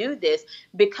can do this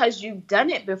because you've done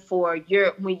it before.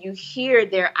 When you hear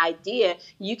their idea,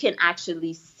 you can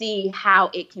actually see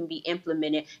how it can be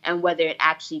implemented and whether it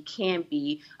actually can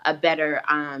be a better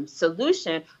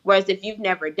solution. Whereas if you've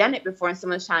never done it before and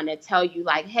someone's trying to tell you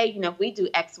like, hey, if we do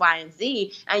X, Y, and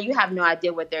Z, and you have no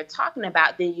idea what they're talking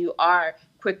about, then you are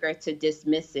quicker to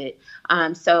dismiss it.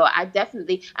 So I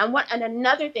definitely, and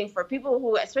another thing for people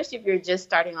who, especially if you're just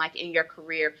starting like in your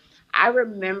career, I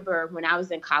remember when I was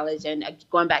in college and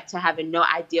going back to having no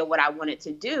idea what I wanted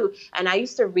to do. And I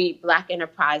used to read Black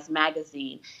Enterprise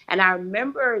magazine. And I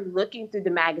remember looking through the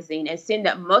magazine and seeing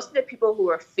that most of the people who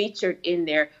were featured in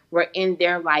there were in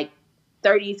their like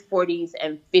 30s, 40s,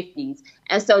 and 50s.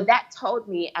 And so that told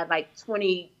me at like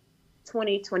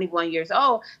 21 years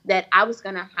old that I was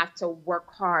going to have to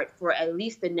work hard for at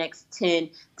least the next 10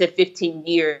 to 15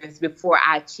 years before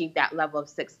I achieved that level of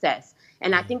success.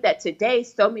 And I think that today,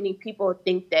 so many people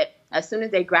think that as soon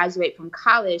as they graduate from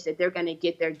college, that they're going to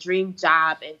get their dream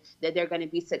job and that they're going to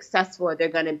be successful or they're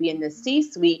going to be in the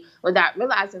C-suite without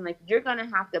realizing like you're going to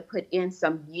have to put in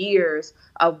some years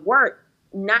of work,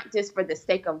 not just for the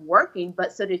sake of working,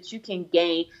 but so that you can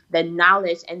gain the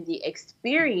knowledge and the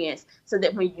experience so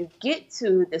that when you get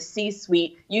to the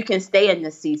C-suite, you can stay in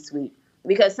the C-suite.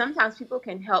 because sometimes people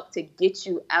can help to get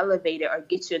you elevated or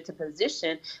get you into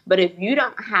position. But if you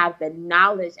don't have the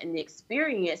knowledge and the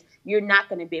experience, you're not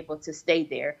going to be able to stay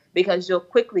there, because you'll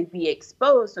quickly be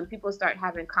exposed when people start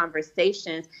having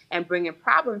conversations and bringing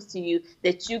problems to you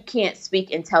that you can't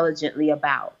speak intelligently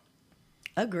about.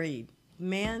 Agreed.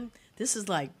 Man, this is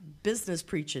like business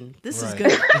preaching. This is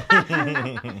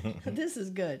Right. good. This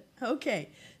is good. Okay.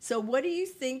 So what do you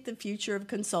think the future of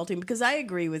consulting? Because I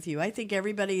agree with you. I think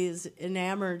everybody is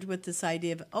enamored with this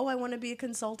idea of, oh, I want to be a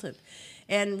consultant.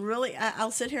 And really,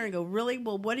 I'll sit here and go, really?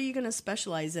 Well, what are you going to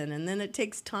specialize in? And then it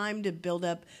takes time to build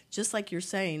up, just like you're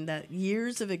saying, that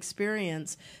years of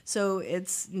experience. So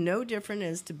it's no different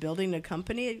as to building a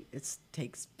company. It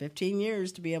takes 15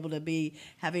 years to be able to be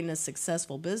having a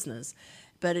successful business.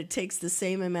 But it takes the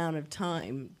same amount of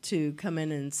time to come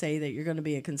in and say that you're going to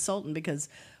be a consultant, because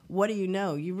what do you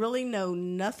know? You really know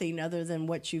nothing other than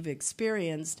what you've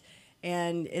experienced,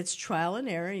 and it's trial and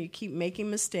error. You keep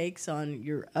making mistakes on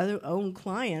your own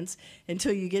clients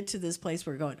until you get to this place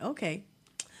where you're going, okay,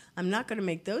 I'm not going to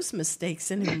make those mistakes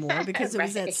anymore because it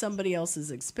was at somebody else's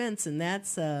expense, and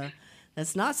that's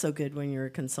not so good when you're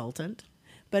a consultant.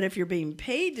 But if you're being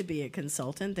paid to be a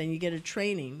consultant, then you get a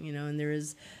training, and there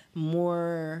is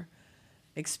more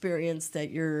experience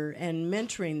and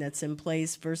mentoring that's in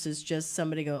place versus just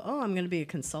somebody go, oh, I'm going to be a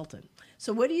consultant.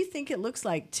 So what do you think it looks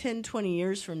like 10, 20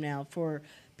 years from now for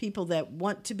people that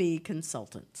want to be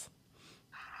consultants?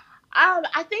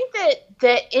 I think that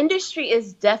the industry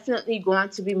is definitely going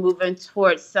to be moving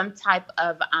towards some type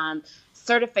of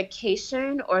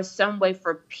certification or some way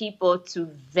for people to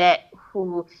vet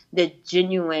who the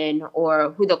genuine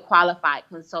or who the qualified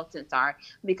consultants are.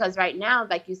 Because right now,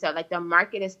 like you said, like the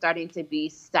market is starting to be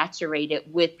saturated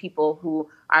with people who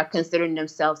are considering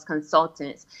themselves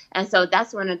consultants. And so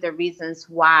that's one of the reasons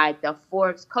why the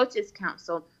Forbes Coaches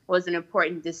Council was an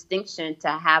important distinction to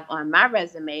have on my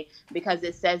resume, because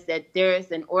it says that there is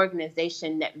an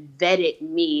organization that vetted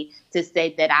me to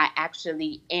say that I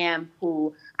actually am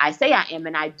who I say I am,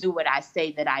 and I do what I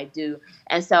say that I do.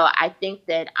 And so I think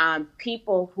that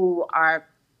people who are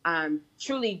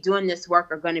truly doing this work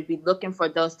are going to be looking for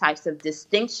those types of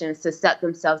distinctions to set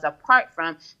themselves apart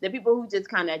from the people who just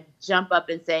kind of jump up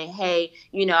and say, hey,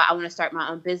 I want to start my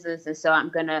own business, and so I'm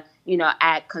going to,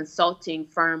 add consulting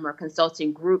firm or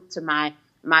consulting group to my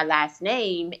last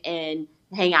name and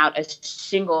hang out a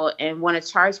shingle and want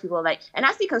to charge people and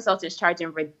I see consultants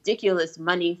charging ridiculous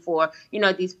money for,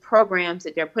 these programs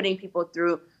that they're putting people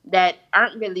through that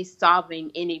aren't really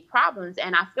solving any problems.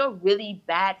 And I feel really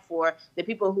bad for the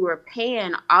people who are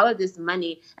paying all of this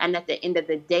money, and at the end of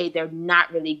the day, they're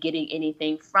not really getting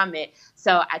anything from it.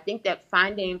 So I think that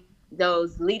finding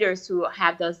those leaders who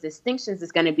have those distinctions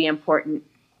is going to be important.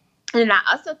 And I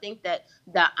also think that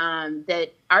that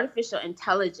artificial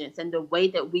intelligence and the way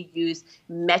that we use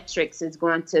metrics is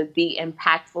going to be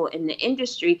impactful in the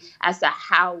industry as to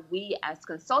how we as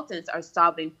consultants are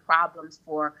solving problems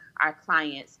for our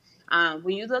clients.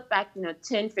 When you look back,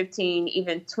 10, 15,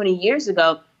 even 20 years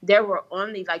ago, there were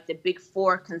only like the big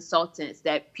four consultants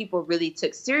that people really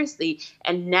took seriously.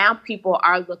 And now people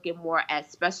are looking more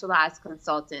at specialized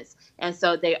consultants. And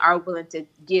so they are willing to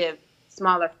give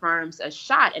smaller firms a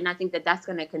shot. And I think that that's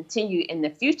going to continue in the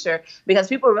future, because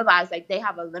people realize they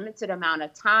have a limited amount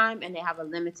of time and they have a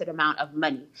limited amount of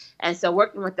money. And so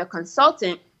working with a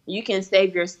consultant, you can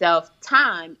save yourself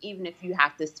time, even if you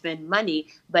have to spend money.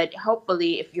 But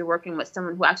hopefully, if you're working with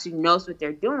someone who actually knows what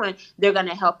they're doing, they're going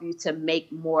to help you to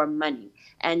make more money.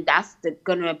 And that's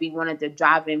going to be one of the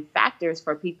driving factors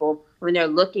for people when they're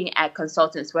looking at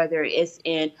consultants, whether it's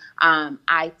in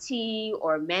IT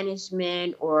or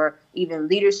management or even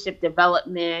leadership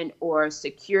development or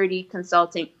security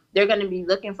consulting. They're going to be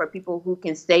looking for people who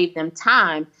can save them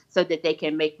time so that they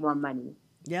can make more money.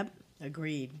 Yep.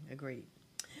 Agreed.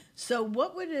 So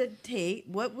what would it take?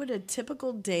 What would a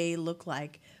typical day look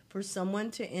like for someone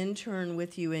to intern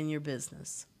with you in your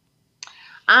business?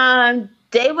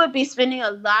 They would be spending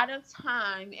a lot of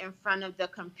time in front of the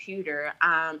computer,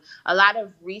 a lot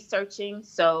of researching.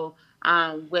 So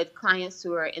with clients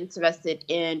who are interested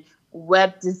in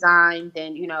web design,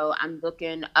 then, I'm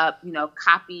looking up,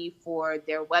 copy for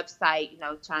their website,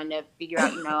 trying to figure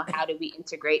out, how do we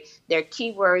integrate their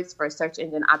keywords for search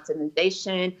engine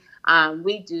optimization.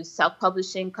 We do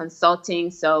self-publishing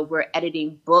consulting. So we're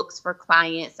editing books for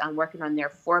clients. I'm working on their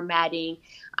formatting.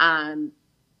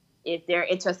 If they're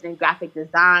interested in graphic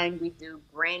design, we do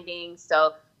branding.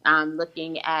 So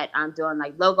looking at doing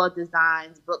logo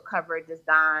designs, book cover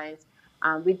designs.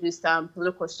 We do some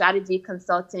political strategy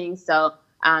consulting. So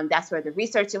that's where the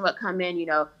researching would come in,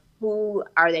 who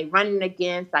are they running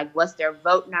against? Like, what's their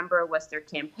vote number? What's their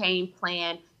campaign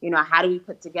plan? How do we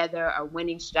put together a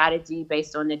winning strategy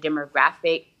based on the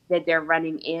demographic that they're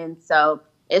running in? So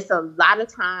it's a lot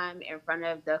of time in front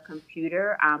of the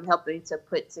computer, helping to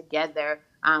put together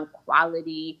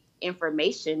quality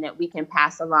information that we can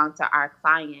pass along to our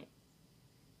client.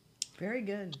 Very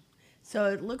good. So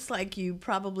it looks like you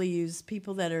probably use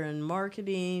people that are in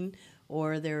marketing,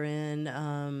 or they're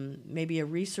in maybe a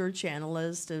research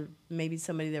analyst, or maybe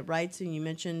somebody that writes, and you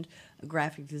mentioned a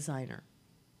graphic designer.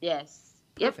 Yes.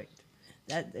 Perfect.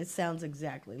 Yep. It sounds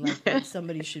exactly like what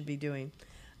somebody should be doing.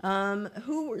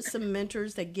 Who were some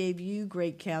mentors that gave you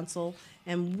great counsel,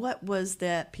 and what was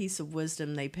that piece of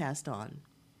wisdom they passed on?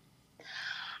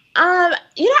 I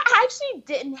actually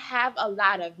didn't have a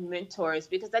lot of mentors,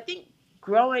 because I think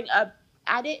growing up,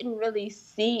 I didn't really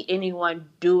see anyone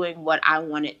doing what I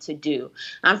wanted to do.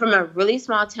 I'm from a really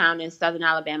small town in Southern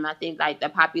Alabama. I think like the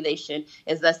population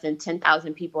is less than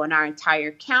 10,000 people in our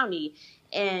entire county.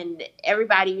 And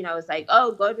everybody, is like,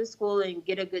 oh, go to school and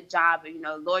get a good job,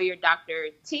 lawyer, doctor,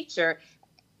 teacher.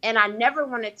 And I never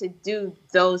wanted to do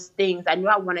those things. I knew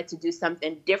I wanted to do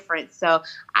something different. So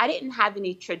I didn't have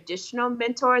any traditional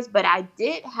mentors, but I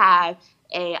did have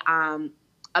a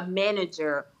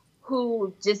manager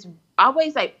who just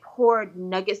always like poured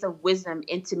nuggets of wisdom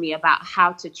into me about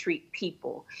how to treat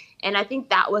people. And I think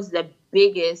that was the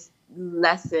biggest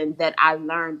lesson that I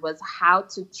learned, was how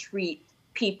to treat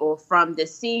people, from the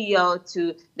CEO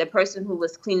to the person who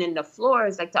was cleaning the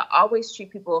floors, like to always treat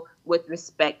people with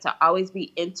respect, to always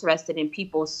be interested in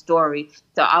people's story,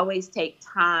 to always take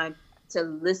time to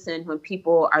listen when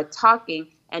people are talking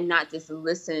and not just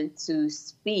listen to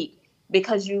speak,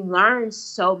 because you learn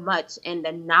so much. And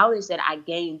the knowledge that I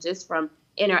gained just from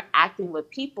interacting with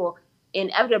people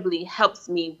inevitably helps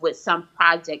me with some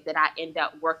project that I end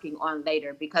up working on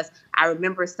later, because I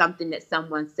remember something that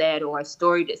someone said or a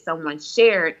story that someone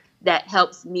shared that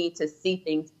helps me to see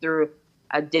things through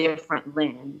a different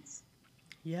lens.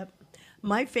 Yep.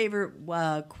 My favorite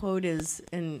quote is,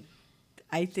 and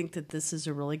I think that this is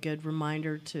a really good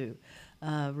reminder to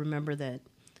remember that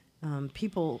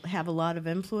people have a lot of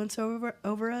influence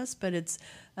over us, but it's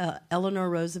Eleanor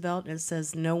Roosevelt, and it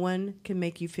says, no one can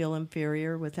make you feel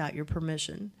inferior without your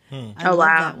permission. I love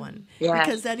that one. Yeah.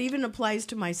 Because that even applies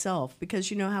to myself, because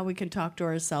you know how we can talk to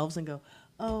ourselves and go,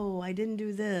 oh, I didn't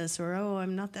do this, or oh,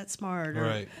 I'm not that smart,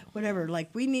 or whatever.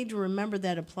 Like, we need to remember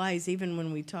that applies even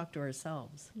when we talk to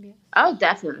ourselves. Yeah. Oh,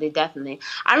 definitely.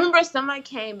 I remember someone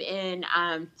came in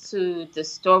to the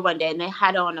store one day, and they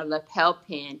had on a lapel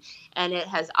pin, and it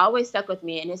has always stuck with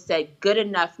me, and it said, good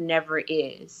enough never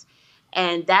is.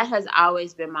 And that has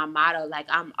always been my motto. Like,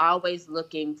 I'm always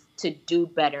looking to do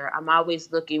better. I'm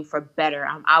always looking for better.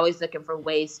 I'm always looking for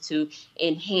ways to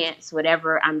enhance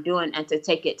whatever I'm doing and to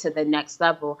take it to the next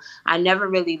level. I never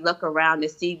really look around to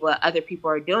see what other people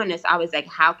are doing. It's always like,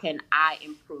 how can I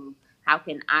improve? How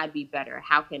can I be better?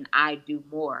 How can I do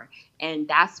more? And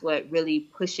that's what really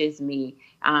pushes me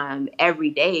every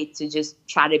day to just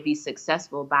try to be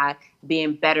successful by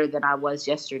being better than I was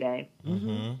yesterday. Mm-hmm.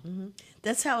 Mm-hmm.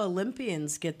 That's how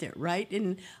Olympians get there, right?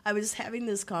 And I was having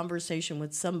this conversation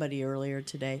with somebody earlier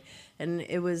today, and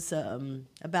it was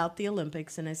about the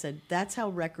Olympics, and I said, that's how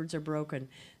records are broken.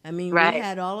 I mean, we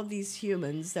had all of these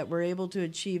humans that were able to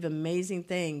achieve amazing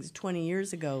things 20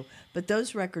 years ago, but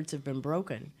those records have been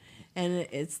broken. And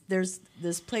there's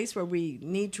this place where we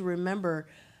need to remember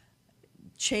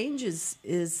change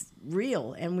is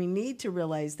real, and we need to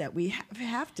realize that we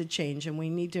have to change, and we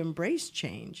need to embrace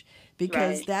change,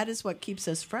 because that is what keeps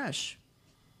us fresh.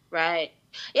 Right.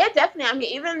 Yeah, definitely. I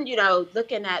mean, even,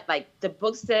 looking at like the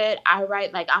books that I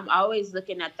write, like I'm always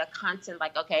looking at the content,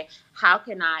 like, okay, how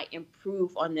can I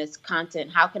improve on this content?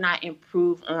 How can I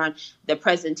improve on the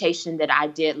presentation that I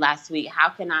did last week? How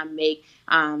can I make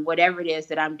whatever it is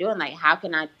that I'm doing? Like, how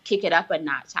can I kick it up a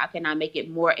notch? How can I make it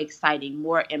more exciting,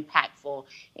 more impactful?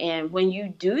 And when you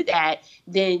do that,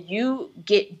 then you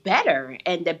get better.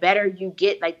 And the better you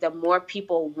get, like the more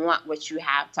people want what you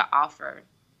have to offer.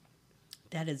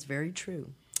 That is very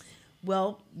true.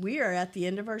 Well, we are at the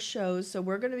end of our show, so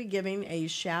we're going to be giving a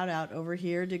shout out over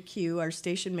here to Q, our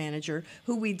station manager,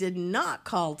 who we did not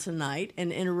call tonight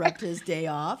and interrupt his day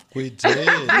off. We did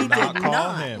not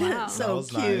call him. Wow. So that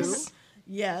was Q, nice.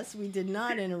 Yes, we did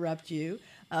not interrupt you.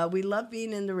 We love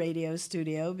being in the radio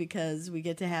studio because we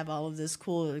get to have all of this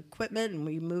cool equipment, and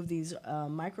we move these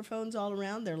microphones all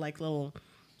around. They're like little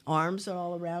arms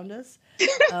all around us.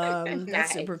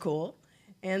 That's super cool.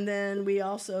 And then we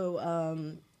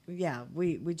also,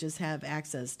 we just have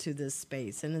access to this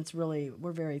space, and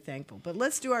we're very thankful. But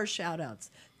let's do our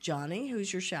shout-outs. Johnny,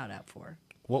 who's your shout-out for?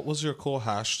 What was your cool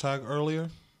hashtag earlier?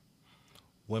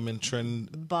 Women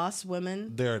trend. Boss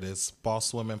women. There it is.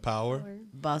 Boss women power.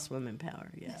 Boss women power.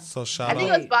 Yeah. So I shout think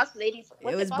out. it was Boss Ladies.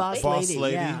 It was Boss Boss Lady.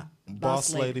 lady. Yeah.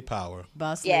 Boss lady power.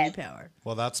 Boss Yes. lady power.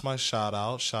 Well, that's my shout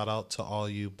out. Shout out to all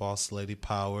you boss lady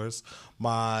powers.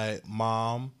 My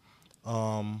mom,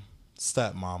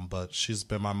 stepmom, but she's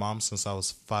been my mom since I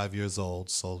was 5 years old.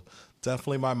 So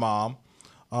definitely my mom.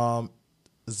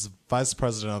 Is vice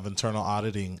president of internal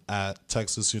auditing at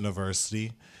Texas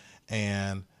University,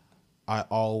 and I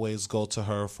always go to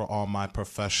her for all my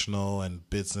professional and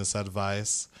business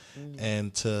advice.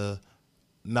 And to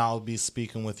now be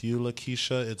speaking with you,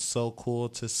 LaKesha, it's so cool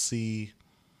to see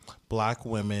Black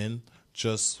women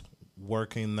just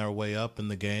working their way up in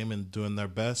the game and doing their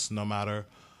best, no matter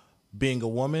being a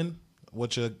woman,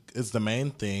 which is the main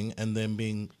thing, and then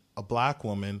being a Black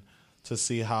woman, to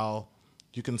see how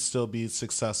you can still be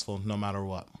successful no matter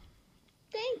what.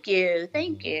 Thank you.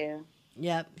 Thank you.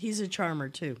 Yeah, he's a charmer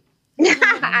too.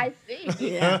 I see.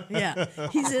 Yeah.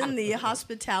 He's in the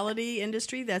hospitality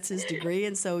industry. That's his degree,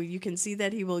 and so you can see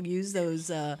that he will use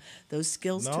those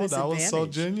skills to No, his that advantage. was so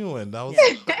genuine. That was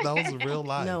that was real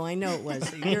life. No, I know it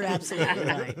was. You're absolutely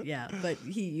right. Yeah, but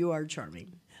you are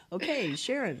charming. Okay,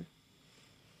 Sharon.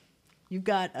 You've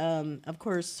got, of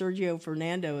course, Sergio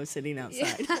Fernando sitting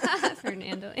outside.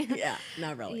 Fernando. Yeah,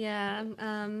 not really. Yeah.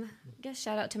 I guess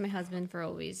shout out to my husband for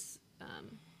always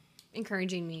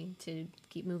encouraging me to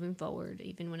keep moving forward,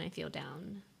 even when I feel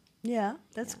down. Yeah,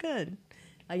 that's good.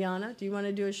 Ayana, do you want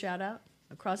to do a shout out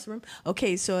across the room?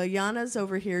 Okay, so Ayana's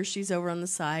over here. She's over on the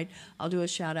side. I'll do a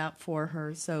shout out for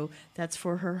her. So that's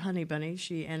for her honey bunny.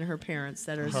 She and her parents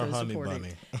that are Her so honey supportive.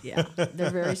 bunny. Yeah, they're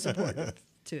very supportive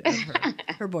of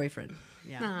her boyfriend.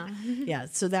 Yeah. Yeah,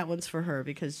 so that one's for her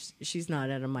because she's not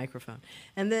at a microphone.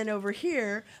 And then over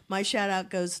here, my shout out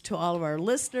goes to all of our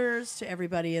listeners, to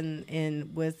everybody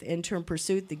in with Intern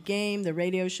Pursuit, the game, the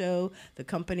radio show, the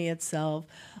company itself.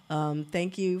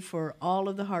 Thank you for all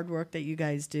of the hard work that you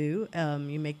guys do.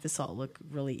 You make this all look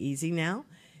really easy now.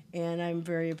 And I'm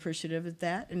very appreciative of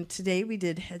that. And today we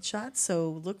did headshots,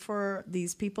 so look for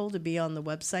these people to be on the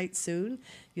website soon.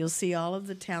 You'll see all of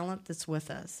the talent that's with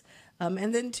us.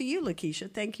 And then to you, LaKesha,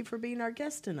 thank you for being our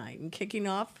guest tonight and kicking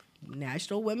off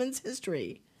National Women's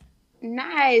History.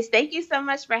 Nice. Thank you so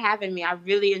much for having me. I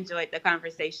really enjoyed the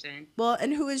conversation. Well,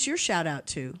 and who is your shout out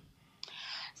to?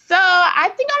 So I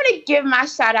think I'm going to give my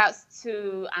shout outs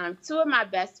to two of my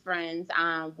best friends.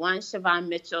 One, Siobhan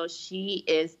Mitchell. She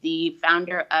is the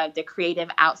founder of the Creative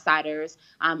Outsiders,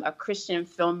 a Christian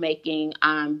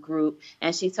filmmaking group.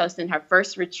 And she's hosting her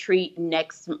first retreat in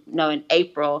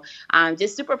April.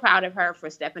 Just super proud of her for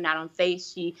stepping out on faith.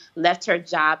 She left her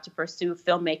job to pursue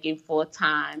filmmaking full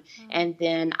time. And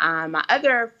then my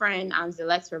other friend,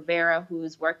 Zalex Rivera,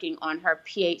 who's working on her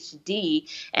PhD.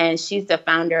 And she's the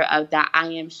founder of the I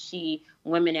Am She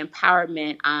Women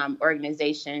Empowerment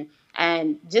organization.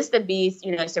 And just to be,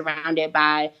 surrounded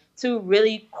by two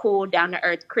really cool,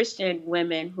 down-to-earth Christian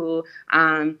women who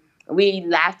we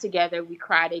laugh together, we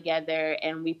cry together,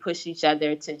 and we push each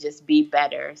other to just be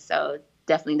better. So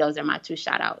definitely those are my two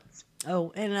shout-outs.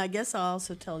 Oh, and I guess I'll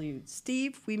also tell you,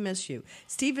 Steve, we miss you.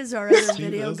 Steve is our other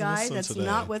video guy that's today.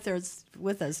 Not with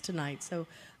us tonight. So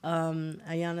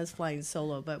Ayana's flying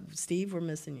solo, but Steve, we're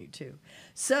missing you too.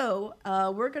 So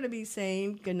we're going to be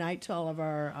saying goodnight to all of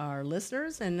our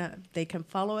listeners, and they can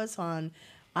follow us on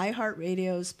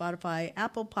iHeartRadio, Spotify,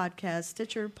 Apple Podcasts,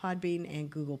 Stitcher, Podbean, and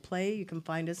Google Play. You can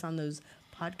find us on those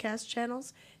podcast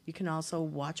channels. You can also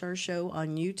watch our show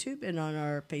on YouTube and on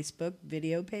our Facebook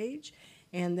video page.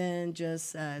 And then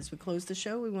just as we close the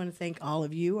show, we want to thank all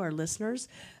of you, our listeners,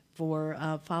 for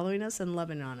following us and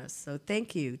loving on us. So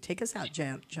thank you. Take us out,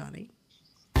 Johnny.